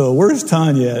rest. So where's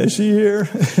Tanya? Is she here?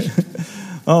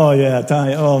 Oh, yeah,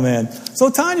 Tanya. Oh, man. So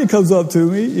Tanya comes up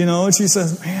to me, and she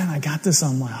says, man, I got this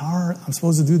on my heart. I'm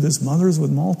supposed to do this mothers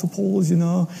with multiples,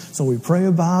 So we pray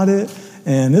about it.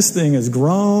 and this thing has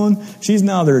grown. She's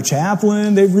now their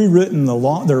chaplain. They've rewritten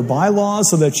their bylaws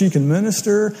so that she can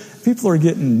minister. People are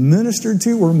getting ministered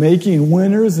to. We're making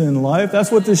winners in life.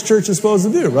 That's what this church is supposed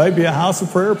to do, right? Be a house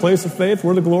of prayer, a place of faith,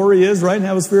 where the glory is, right? And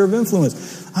have a sphere of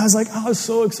influence. I was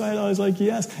so excited. I was like,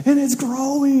 yes. And it's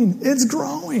growing. It's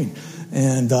growing.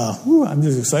 And I'm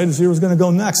just excited to see what's going to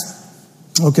go next.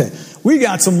 Okay. We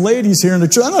got some ladies here in the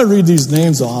church. I'm going to read these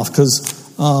names off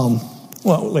because,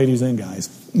 ladies and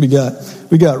guys. We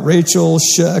got Rachel,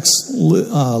 Shex,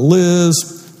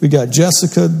 Liz. We got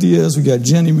Jessica Diaz. We got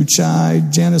Jenny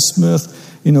Muchai, Janice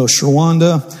Smith,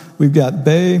 Sherwanda. We've got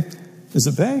Bay. Is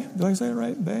it Bay? Do I say it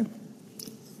right? Bay?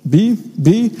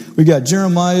 B. We got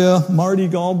Jeremiah, Marty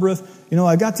Galbraith.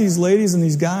 I got these ladies and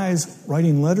these guys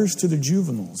writing letters to the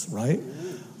juveniles, right?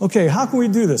 Okay, how can we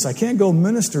do this? I can't go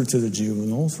minister to the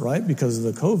juveniles, right, because of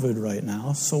the COVID right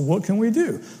now. So what can we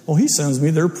do? Well, he sends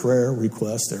me their prayer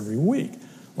request every week.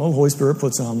 Well, the Holy Spirit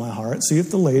puts it on my heart. See if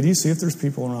there's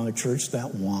people around the church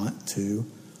that want to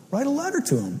write a letter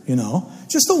to them,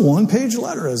 Just a one-page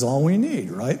letter is all we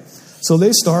need, right? So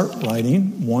they start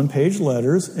writing one-page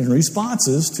letters and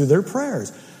responses to their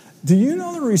prayers. Do you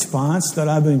know the response that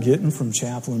I've been getting from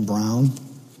Chaplain Brown?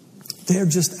 They're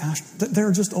just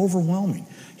overwhelming.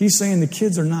 He's saying the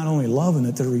kids are not only loving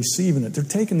it, they're receiving it. They're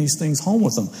taking these things home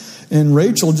with them. And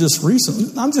Rachel just recently,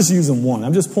 I'm just using one.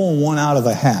 I'm just pulling one out of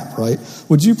a hat, right?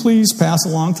 Would you please pass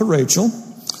along to Rachel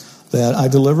that I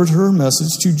delivered her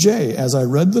message to Jay. As I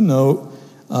read the note,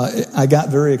 I got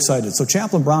very excited. So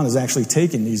Chaplain Brown is actually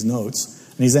taking these notes,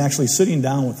 and he's actually sitting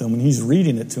down with them, and he's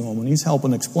reading it to them, and he's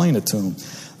helping explain it to them.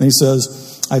 And he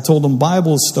says, I told him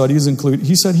Bible studies include,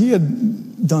 he said he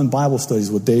had done Bible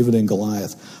studies with David and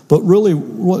Goliath. But really,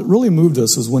 what really moved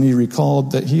us is when he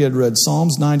recalled that he had read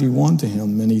Psalms 91 to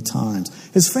him many times.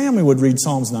 His family would read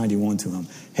Psalms 91 to him.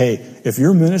 Hey, if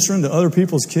you're ministering to other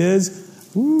people's kids,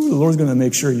 the Lord's going to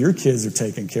make sure your kids are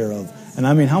taken care of. And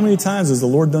I mean, how many times has the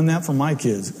Lord done that for my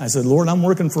kids? I said, Lord, I'm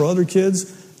working for other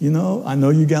kids. I know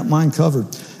you got mine covered.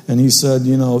 And he said,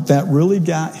 that really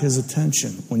got his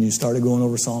attention when you started going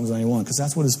over Psalms 91, because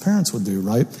that's what his parents would do,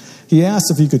 right? He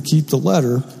asked if he could keep the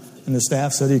letter, and the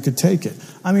staff said he could take it.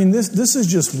 I mean, this is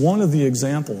just one of the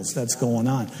examples that's going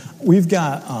on. We've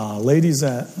got ladies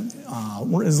that,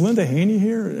 is Linda Haney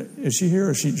here? Is she here?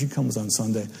 Or she comes on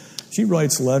Sunday. She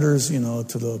writes letters, to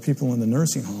the people in the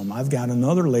nursing home. I've got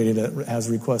another lady that has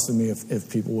requested me if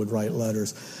people would write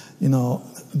letters.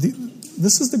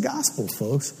 This is the gospel,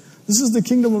 folks. This is the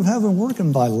kingdom of heaven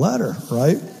working by letter,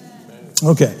 right?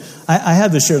 Okay, I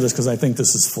had to share this because I think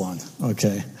this is fun.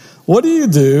 Okay, what do you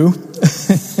do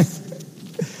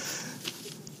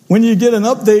when you get an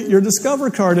update your Discover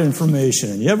card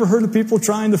information? You ever heard of people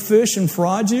trying to fish and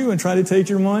fraud you and try to take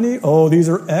your money? Oh, these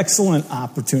are excellent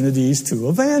opportunities to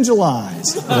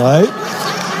evangelize,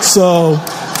 right? So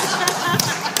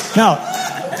now,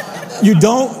 you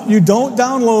don't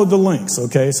download the links,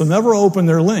 okay? So never open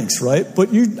their links, right? But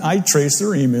I trace their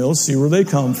emails, see where they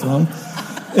come from.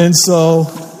 And so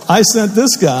I sent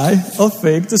this guy a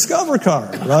fake Discover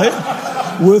card,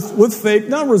 right? With fake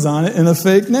numbers on it and a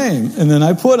fake name. And then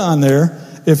I put on there,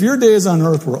 if your days on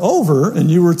earth were over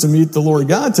and you were to meet the Lord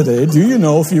God today, do you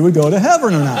know if you would go to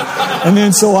heaven or not? And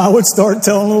then so I would start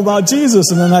telling them about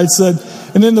Jesus. And then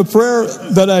and then the prayer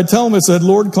that I tell them, it said,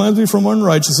 Lord, cleanse me from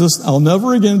unrighteousness. I'll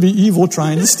never again be evil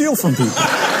trying to steal from people.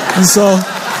 And so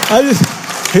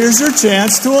here's your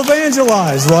chance to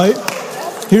evangelize, right?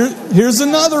 Here's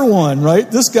another one, right?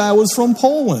 This guy was from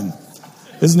Poland.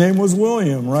 His name was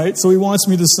William, right? So he wants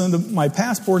me to send my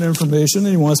passport information,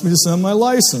 and he wants me to send my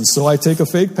license. So I take a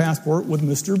fake passport with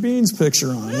Mr. Bean's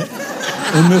picture on it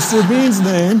and Mr. Bean's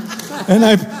name, and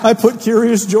I put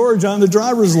Curious George on the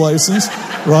driver's license,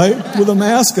 right, with a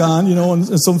mask on,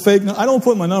 and some fake. I don't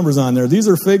put my numbers on there. These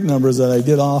are fake numbers that I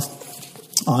get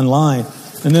off online.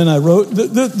 And then I wrote,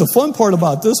 the fun part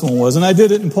about this one was, and I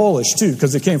did it in Polish too,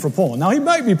 because it came from Poland. Now he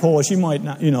might be Polish, he might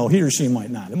not, he or she might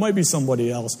not. It might be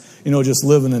somebody else, just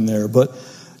living in there. But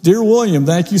dear William,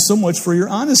 thank you so much for your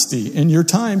honesty and your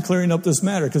time clearing up this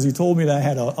matter, because he told me that I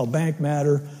had a bank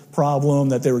matter problem,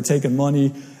 that they were taking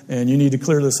money, and you need to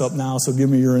clear this up now, so give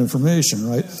me your information,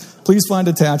 right? Please find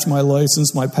attached my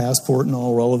license, my passport, and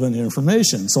all relevant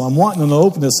information. So I'm wanting them to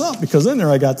open this up, because in there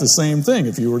I got the same thing.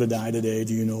 If you were to die today,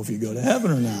 do you know if you go to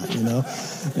heaven or not,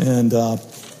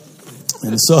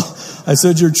 And so I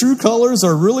said, your true colors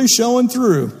are really showing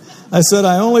through. I said,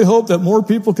 I only hope that more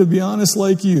people could be honest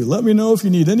like you. Let me know if you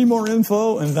need any more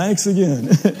info, and thanks again.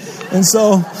 And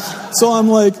so I'm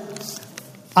like,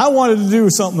 I wanted to do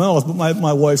something else, but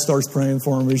my wife starts praying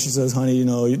for me. She says, honey,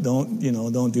 don't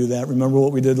do that. Remember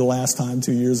what we did the last time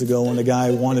 2 years ago when the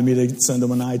guy wanted me to send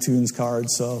him an iTunes card.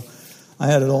 So I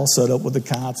had it all set up with the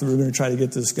cops. We were going to try to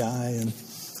get this guy, and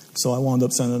so I wound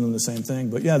up sending them the same thing.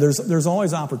 But yeah, there's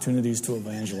always opportunities to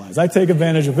evangelize. I take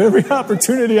advantage of every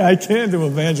opportunity I can to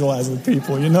evangelize with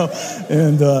people,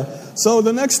 And so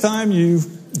the next time you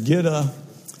get a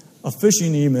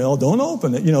phishing email, don't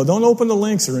open it. Don't open the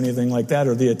links or anything like that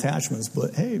or the attachments.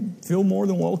 But hey, feel more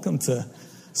than welcome to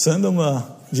send them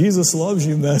a Jesus loves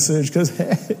you message. Because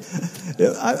hey,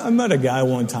 I met a guy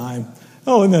one time.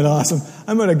 Oh, isn't that awesome?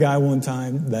 I met a guy one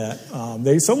time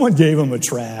that someone gave him a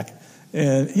track,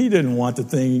 and he didn't want the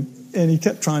thing, and he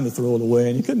kept trying to throw it away,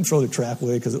 and he couldn't throw the track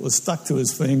away because it was stuck to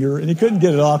his finger, and he couldn't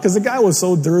get it off because the guy was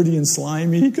so dirty and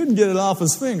slimy, he couldn't get it off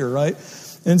his finger, right?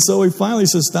 And so he finally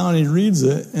sits down and he reads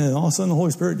it, and all of a sudden the Holy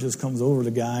Spirit just comes over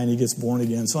the guy and he gets born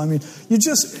again. So,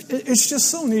 it's just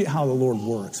so neat how the Lord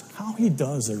works, how he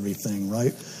does everything,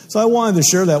 right? So I wanted to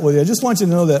share that with you. I just want you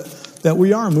to know that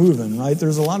we are moving, right?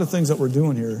 There's a lot of things that we're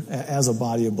doing here as a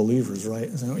body of believers, right?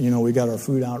 We got our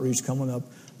food outreach coming up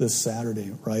this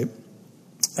Saturday, right?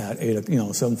 At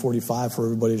 7:45 for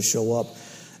everybody to show up.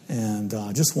 And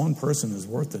just one person is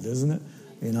worth it, isn't it?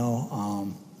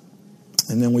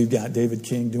 And then we've got David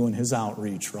King doing his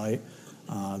outreach, right?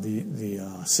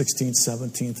 The 16th,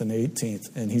 17th, and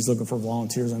 18th. And he's looking for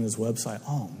volunteers on his website.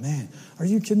 Oh, man, are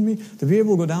you kidding me? To be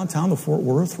able to go downtown to Fort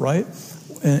Worth, right?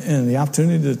 And the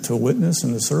opportunity to witness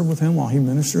and to serve with him while he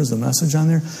ministers the message on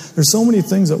there. There's so many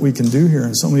things that we can do here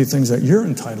and so many things that you're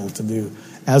entitled to do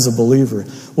as a believer.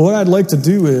 Well, what I'd like to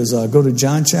do is go to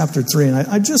John chapter 3. And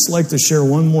I'd just like to share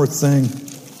one more thing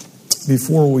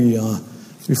before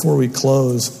we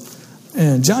close.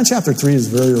 And John chapter 3 is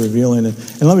very revealing.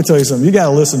 And let me tell you something. You got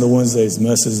to listen to Wednesday's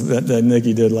message that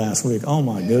Nikki did last week. Oh,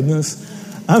 my goodness.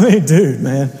 Dude,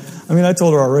 man. I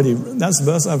told her already, that's the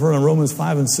best I've heard on Romans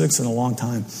 5 and 6 in a long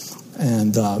time.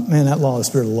 And, man, that law of the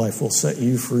Spirit of life will set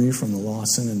you free from the law of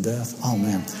sin and death. Oh,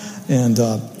 man. And,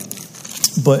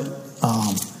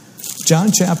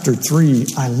 John chapter 3,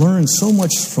 I learned so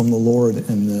much from the Lord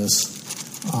in this.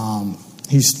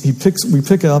 We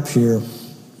pick it up here.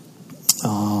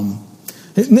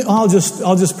 I'll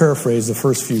just paraphrase the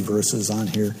first few verses on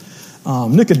here.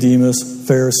 Nicodemus,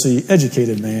 Pharisee,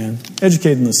 educated man,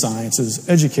 educated in the sciences,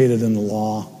 educated in the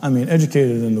law.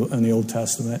 Educated in the Old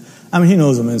Testament. He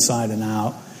knows them inside and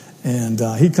out. And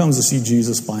he comes to see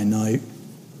Jesus by night.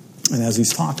 And as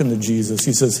he's talking to Jesus,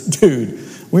 he says, dude,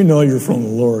 we know you're from the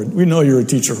Lord. We know you're a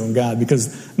teacher from God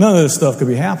because none of this stuff could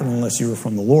be happening unless you were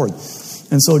from the Lord.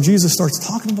 And so Jesus starts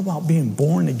talking about being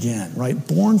born again, right?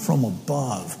 Born from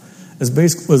above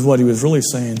is what he was really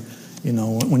saying,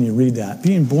 when you read that.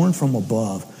 Being born from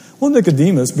above. Well,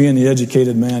 Nicodemus, being the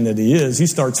educated man that he is, he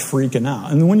starts freaking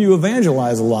out. And when you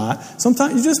evangelize a lot,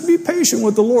 sometimes you just be patient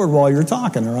with the Lord while you're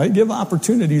talking, all right? Give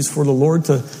opportunities for the Lord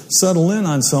to settle in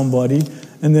on somebody,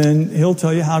 and then he'll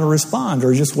tell you how to respond,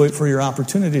 or just wait for your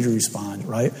opportunity to respond,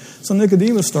 right? So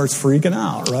Nicodemus starts freaking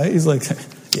out, right? He's like,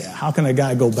 yeah, how can a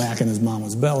guy go back in his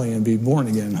mama's belly and be born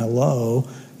again? Hello,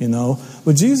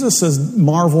 But Jesus says,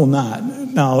 marvel not.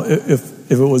 Now, if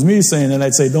it was me saying it,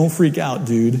 I'd say, don't freak out,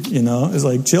 dude. It's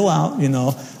like, chill out,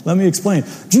 Let me explain.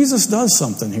 Jesus does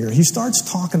something here. He starts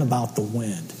talking about the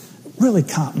wind. It really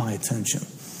caught my attention.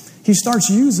 He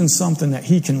starts using something that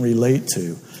he can relate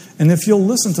to. And if you'll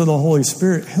listen to the Holy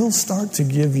Spirit, he'll start to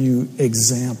give you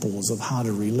examples of how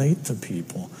to relate to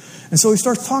people. And so he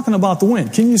starts talking about the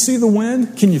wind. Can you see the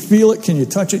wind? Can you feel it? Can you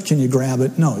touch it? Can you grab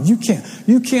it? No, you can't.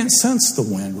 You can't sense the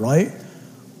wind, right?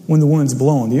 When the wind's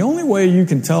blowing. The only way you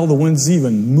can tell the wind's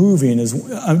even moving is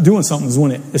doing something is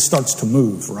when it starts to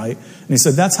move, right? And he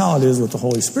said that's how it is with the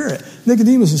Holy Spirit.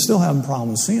 Nicodemus is still having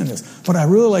problems seeing this, but I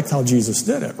really liked how Jesus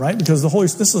did it, right? Because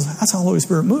that's how the Holy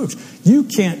Spirit moves. You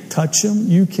can't touch him,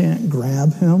 you can't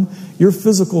grab him. Your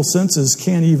physical senses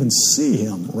can't even see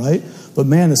him, right? But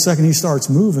man, the second he starts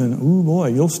moving, ooh boy,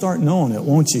 you'll start knowing it,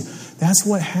 won't you? That's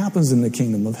what happens in the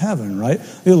kingdom of heaven, right?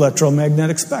 The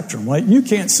electromagnetic spectrum, right? You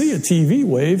can't see a TV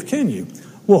wave, can you?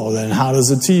 Well, then how does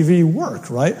a TV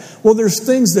work, right? Well, there's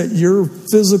things that your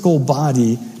physical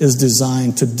body is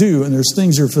designed to do, and there's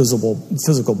things your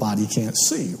physical body can't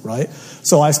see, right?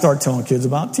 So I start telling kids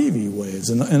about TV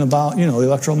waves and about, the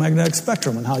electromagnetic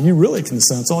spectrum and how you really can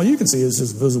sense. All you can see is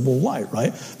just visible light,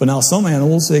 right? But now some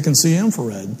animals, they can see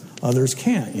infrared. Others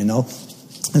can't,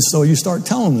 And so you start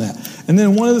telling them that. And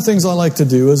then one of the things I like to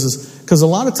do is because a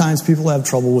lot of times people have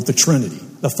trouble with the Trinity,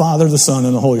 The Father, the Son,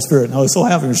 and the Holy Spirit. And I was so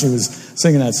happy when she was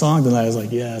singing that song tonight. I was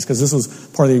like, yes, because this was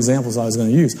part of the examples I was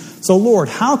going to use. So, Lord,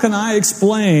 how can I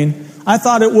explain? I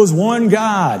thought it was one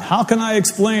God. How can I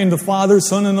explain the Father,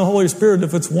 Son, and the Holy Spirit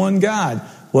if it's one God?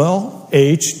 Well,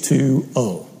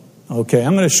 H2O. Okay,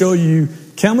 I'm going to show you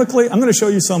chemically. I'm going to show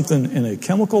you something in a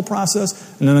chemical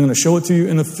process, and then I'm going to show it to you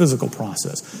in a physical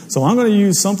process. So I'm going to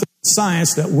use something in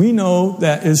science that we know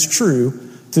that is true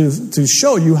to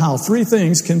show you how three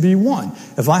things can be one.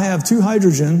 If I have two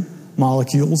hydrogen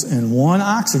molecules and one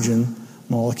oxygen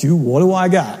molecule, what do I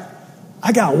got?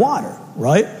 I got water,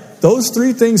 right? Those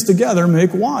three things together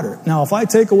make water. Now, if I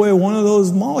take away one of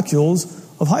those molecules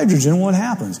of hydrogen, what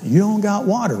happens? You don't got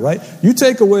water, right? You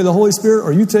take away the Holy Spirit,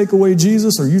 or you take away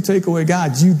Jesus, or you take away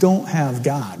God, you don't have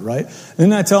God, right?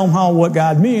 Then I tell them what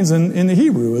God means in the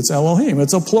Hebrew. It's Elohim.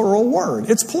 It's a plural word.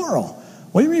 It's plural.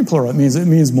 What do you mean plural? It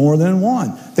means more than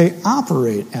one. They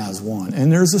operate as one,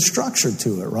 and there's a structure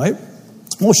to it, right?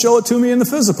 Well, show it to me in the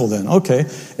physical then. Okay,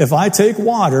 if I take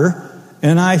water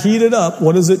and I heat it up,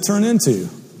 what does it turn into?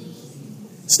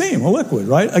 Steam, a liquid,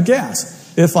 right? A gas.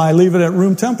 If I leave it at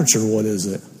room temperature, what is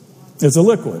it? It's a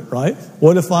liquid, right?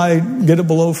 What if I get it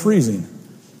below freezing?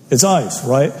 It's ice,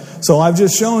 right? So I've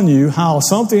just shown you how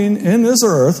something in this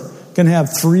earth can have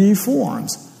three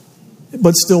forms,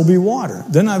 but still be water.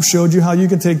 Then I've showed you how you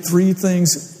can take three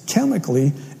things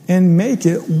chemically and make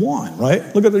it one,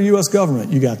 right? Look at the U.S.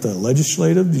 government. You got the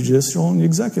legislative, judicial, and the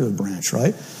executive branch,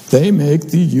 right? They make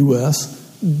the U.S.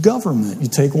 government. You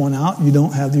take one out, you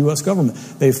don't have the U.S. government.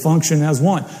 They function as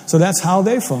one. So that's how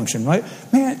they function, right?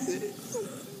 Man,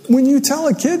 when you tell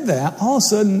a kid that, all of a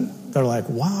sudden they're like,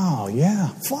 wow, yeah,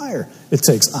 fire. It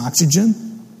takes oxygen,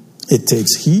 it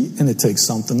takes heat, and it takes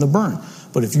something to burn.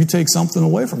 But if you take something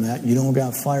away from that, you don't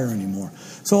got fire anymore.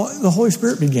 So the Holy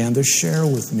Spirit began to share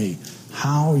with me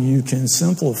how you can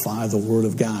simplify the Word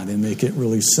of God and make it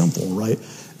really simple, right?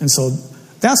 And so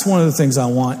that's one of the things I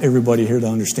want everybody here to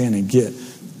understand and get.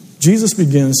 Jesus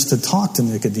begins to talk to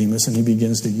Nicodemus, and he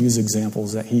begins to use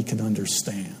examples that he can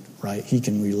understand, right? He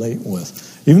can relate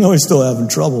with, even though he's still having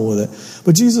trouble with it.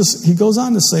 But Jesus, he goes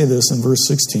on to say this in verse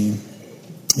 16.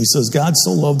 He says, God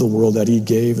so loved the world that he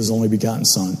gave his only begotten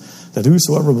Son, that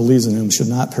whosoever believes in him should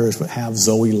not perish but have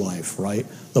Zoe life, right?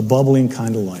 The bubbling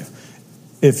kind of life.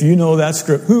 If you know that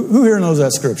script, who here knows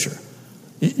that scripture?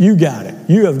 You got it.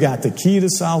 You have got the key to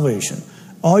salvation.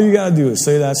 All you got to do is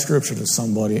say that scripture to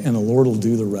somebody, and the Lord will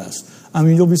do the rest. I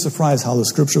mean, you'll be surprised how the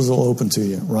scriptures will open to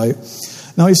you, right?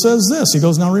 Now, he says this. He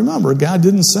goes, now remember, God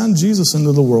didn't send Jesus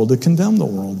into the world to condemn the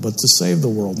world, but to save the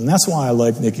world. And that's why I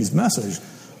like Nikki's message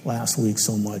last week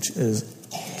so much, is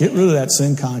get rid of that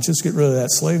sin conscience, get rid of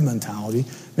that slave mentality,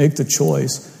 make the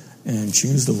choice, and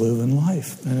choose to live in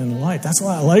life and in light. That's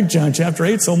why I like John chapter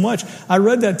 8 so much. I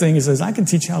read that thing. He says, I can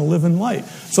teach you how to live in light.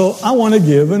 So I want to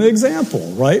give an example,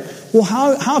 right? Well,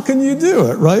 how can you do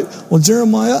it, right? Well,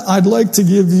 Jeremiah, I'd like to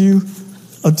give you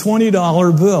a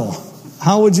 $20 bill.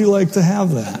 How would you like to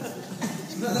have that?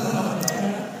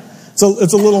 So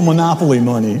it's a little monopoly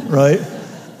money, right?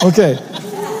 Okay.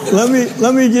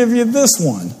 Let me give you this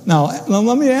one. Now,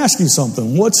 let me ask you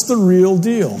something. What's the real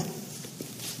deal?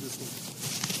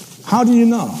 How do you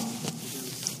know?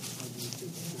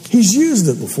 He's used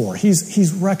it before.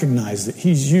 He's recognized it.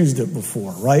 He's used it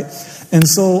before, right? And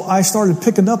so I started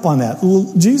picking up on that.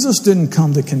 Jesus didn't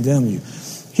come to condemn you.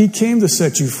 He came to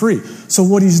set you free. So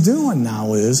what he's doing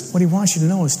now is, what he wants you to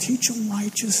know is teach them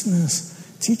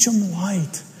righteousness. Teach them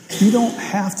light. You don't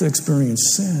have to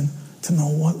experience sin to know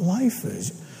what life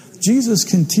is. Jesus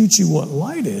can teach you what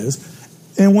light is.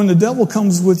 And when the devil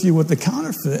comes with you with the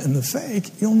counterfeit and the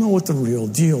fake, you'll know what the real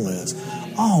deal is.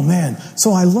 Oh, man.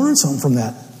 So I learned something from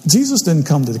that. Jesus didn't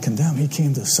come to condemn. He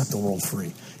came to set the world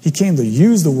free. He came to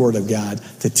use the Word of God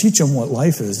to teach them what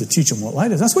life is, to teach them what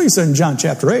light is. That's what he said in John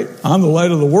chapter 8. I'm the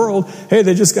light of the world. Hey,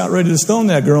 they just got ready to stone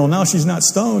that girl. Now she's not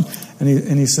stoned. And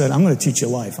he said, I'm going to teach you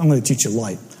life. I'm going to teach you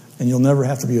light. And you'll never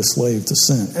have to be a slave to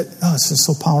sin. It's just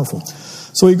so powerful.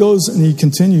 So he goes and he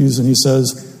continues and he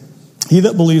says, he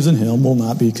that believes in him will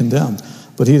not be condemned.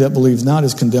 But he that believes not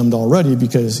is condemned already,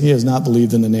 because he has not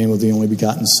believed in the name of the only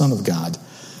begotten Son of God.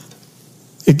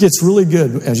 It gets really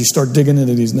good as you start digging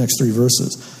into these next three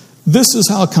verses. This is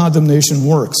how condemnation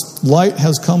works. Light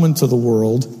has come into the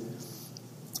world,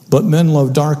 but men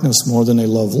love darkness more than they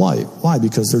love light. Why?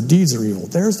 Because their deeds are evil.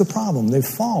 There's the problem. They've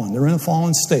fallen. They're in a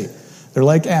fallen state. They're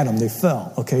like Adam. They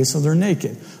fell. Okay, so they're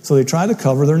naked. So they try to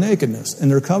cover their nakedness.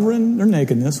 And they're covering their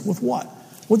nakedness with what?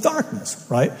 With darkness,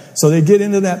 right? So they get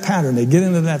into that pattern. They get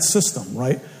into that system,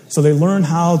 right? So they learn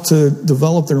how to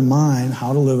develop their mind,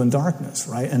 how to live in darkness,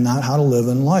 right? And not how to live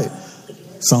in light.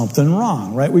 Something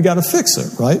wrong, right? We got to fix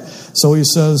it, right? So he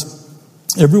says,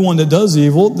 everyone that does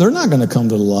evil, they're not going to come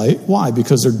to the light. Why?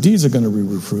 Because their deeds are going to be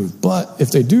reproved. But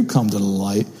if they do come to the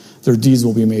light, their deeds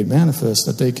will be made manifest,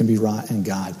 that they can be wrought in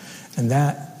God. And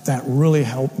that really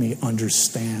helped me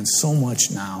understand so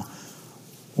much now.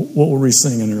 What were we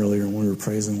singing earlier when we were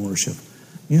praising worship?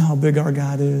 You know how big our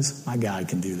God is? My God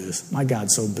can do this. My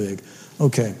God's so big.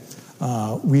 Okay,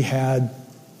 I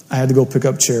had to go pick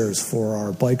up chairs for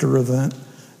our biker event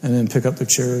and then pick up the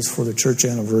chairs for the church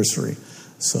anniversary.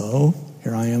 So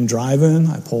here I am driving.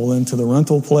 I pull into the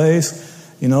rental place.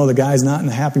 You know, the guy's not in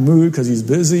a happy mood because he's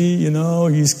busy. You know,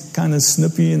 he's kind of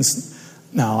snippy.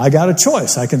 Now, I got a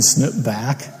choice. I can snip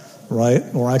back, right?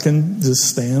 Or I can just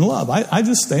stay in love. I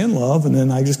just stay in love, and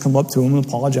then I just come up to him and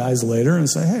apologize later and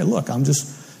say, hey, look, I'm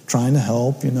just trying to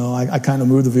help. You know, I kind of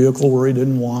moved the vehicle where he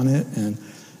didn't want it and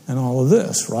all of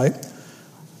this, right?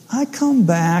 I come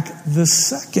back the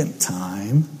second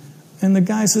time, and the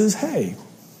guy says, hey,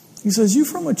 he says, you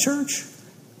from a church?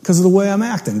 Because of the way I'm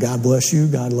acting. God bless you.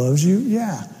 God loves you.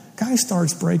 Yeah. Guy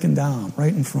starts breaking down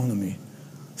right in front of me.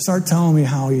 Start telling me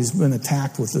how he's been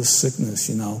attacked with this sickness,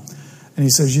 you know. And he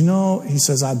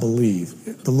says, I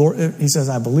believe. The Lord. He says,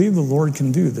 I believe the Lord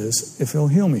can do this if he'll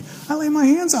heal me. I lay my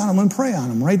hands on him and pray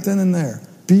on him right then and there.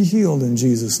 Be healed in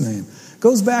Jesus' name.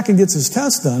 Goes back and gets his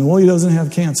test done. Well, he doesn't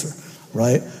have cancer,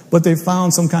 right? But they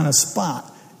found some kind of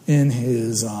spot in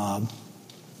his, I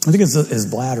think it's his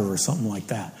bladder or something like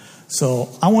that. So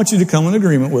I want you to come in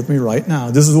agreement with me right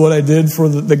now. This is what I did for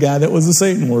the guy that was a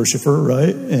Satan worshiper,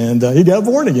 right? And he got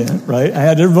born again, right? I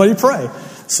had everybody pray.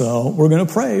 So we're going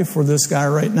to pray for this guy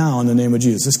right now in the name of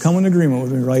Jesus. Just come in agreement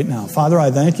with me right now. Father,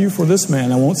 I thank you for this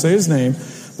man. I won't say his name,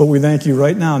 but we thank you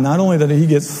right now, not only that he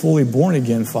gets fully born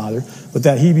again, Father, but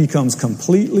that he becomes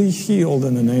completely healed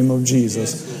in the name of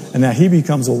Jesus, and that he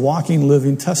becomes a walking,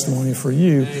 living testimony for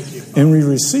you. And we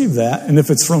receive that. And if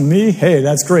it's from me, hey,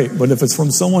 that's great. But if it's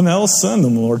from someone else, send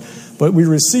them, Lord. But we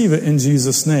receive it in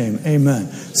Jesus' name. Amen.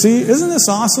 See, isn't this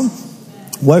awesome?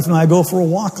 Wife and I go for a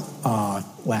walk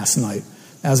last night.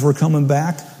 As we're coming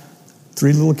back,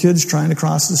 3 little kids trying to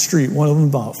cross the street. One of them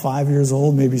about 5 years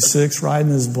old, maybe 6,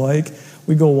 riding his bike.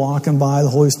 We go walking by. The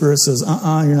Holy Spirit says,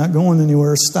 you're not going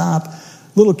anywhere. Stop.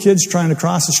 Little kids trying to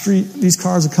cross the street. These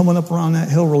cars are coming up around that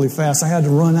hill really fast. I had to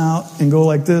run out and go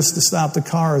like this to stop the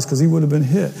cars because he would have been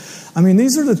hit. I mean,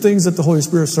 these are the things that the Holy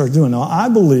Spirit starts doing. Now, I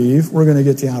believe we're going to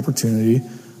get the opportunity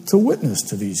to witness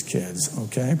to these kids,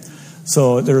 okay?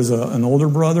 So there's an older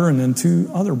brother and then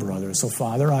 2 other brothers. So,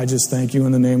 Father, I just thank you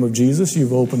in the name of Jesus.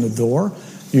 You've opened the door.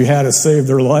 You had to save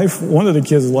their life, one of the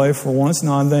kids' life for once.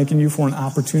 Now I'm thanking you for an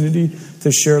opportunity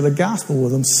to share the gospel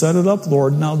with them. Set it up,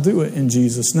 Lord, and I'll do it in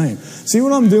Jesus' name. See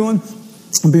what I'm doing?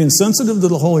 I'm being sensitive to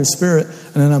the Holy Spirit,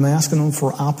 and then I'm asking them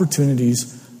for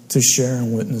opportunities to share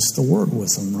and witness the word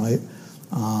with them, right?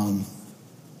 All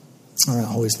right,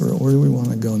 Holy Spirit, where do we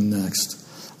want to go next?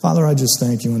 Father, I just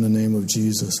thank you in the name of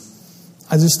Jesus.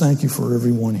 I just thank you for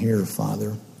everyone here,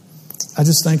 Father. I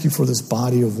just thank you for this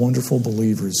body of wonderful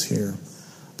believers here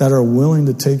that are willing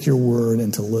to take your word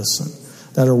and to listen,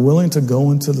 that are willing to go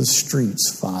into the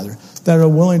streets, Father, that are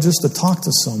willing just to talk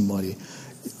to somebody.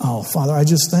 Oh, Father, I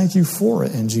just thank you for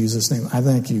it in Jesus' name. I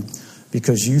thank you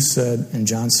because you said in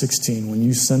John 16, when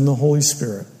you send the Holy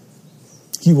Spirit,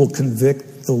 he will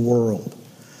convict the world.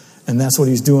 And that's what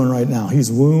he's doing right now.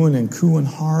 He's wooing and cooing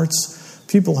hearts.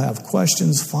 People have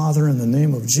questions, Father, in the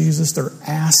name of Jesus. They're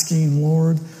asking,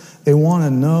 Lord. They want to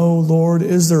know, Lord,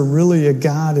 is there really a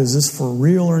God? Is this for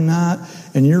real or not?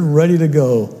 And you're ready to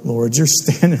go, Lord. You're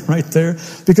standing right there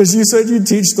because you said you'd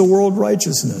teach the world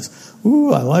righteousness.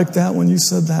 Ooh, I like that when you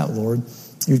said that, Lord.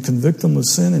 You'd convict them of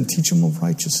sin and teach them of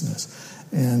righteousness.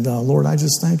 And, Lord, I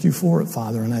just thank you for it,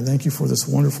 Father. And I thank you for this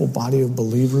wonderful body of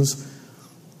believers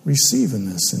receiving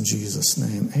this in Jesus'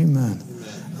 name. Amen.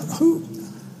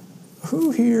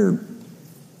 Who here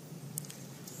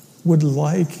would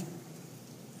like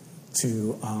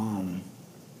to, how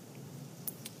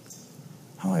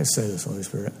do I say this, Holy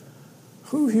Spirit?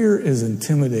 Who here is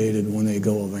intimidated when they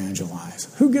go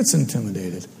evangelize? Who gets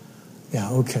intimidated?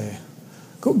 Yeah, okay.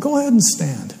 Go ahead and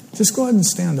stand. Just go ahead and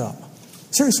stand up.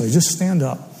 Seriously, just stand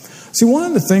up. See, one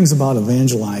of the things about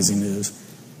evangelizing is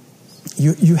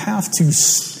you have to,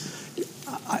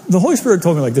 the Holy Spirit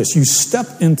told me like this, you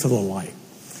step into the light.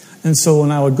 And so when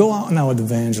I would go out and I would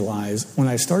evangelize, when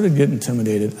I started getting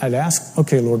intimidated, I'd ask,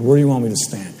 okay, Lord, where do you want me to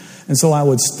stand? And so I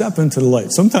would step into the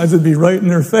light. Sometimes it'd be right in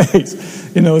their face,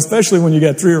 especially when you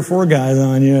got 3 or 4 guys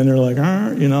on you and they're like,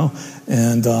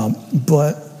 and,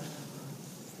 but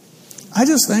I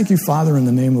just thank you, Father, in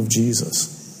the name of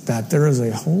Jesus, that there is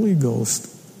a Holy Ghost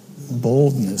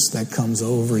boldness that comes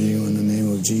over you in the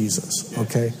name of Jesus,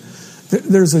 okay?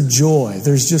 There's a joy.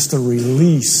 There's just a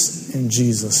release in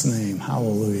Jesus' name.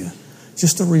 Hallelujah.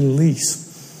 Just a release.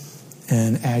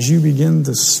 And as you begin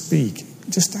to speak,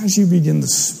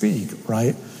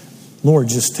 right? Lord,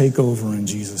 just take over in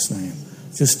Jesus' name.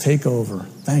 Just take over.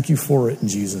 Thank you for it in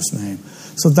Jesus' name.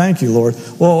 So thank you, Lord.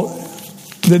 Well,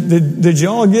 did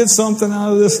y'all get something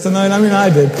out of this tonight? I mean, I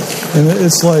did. And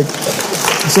it's like,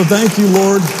 so thank you,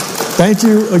 Lord. Thank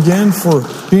you again for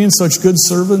being such good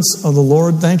servants of the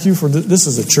Lord. Thank you for this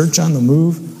is a church on the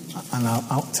move.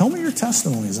 And tell me your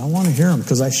testimonies. I want to hear them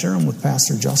because I share them with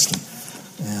Pastor Justin.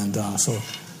 And so,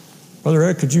 Brother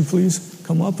Ed, could you please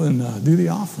come up and do the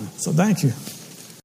offering? So thank you.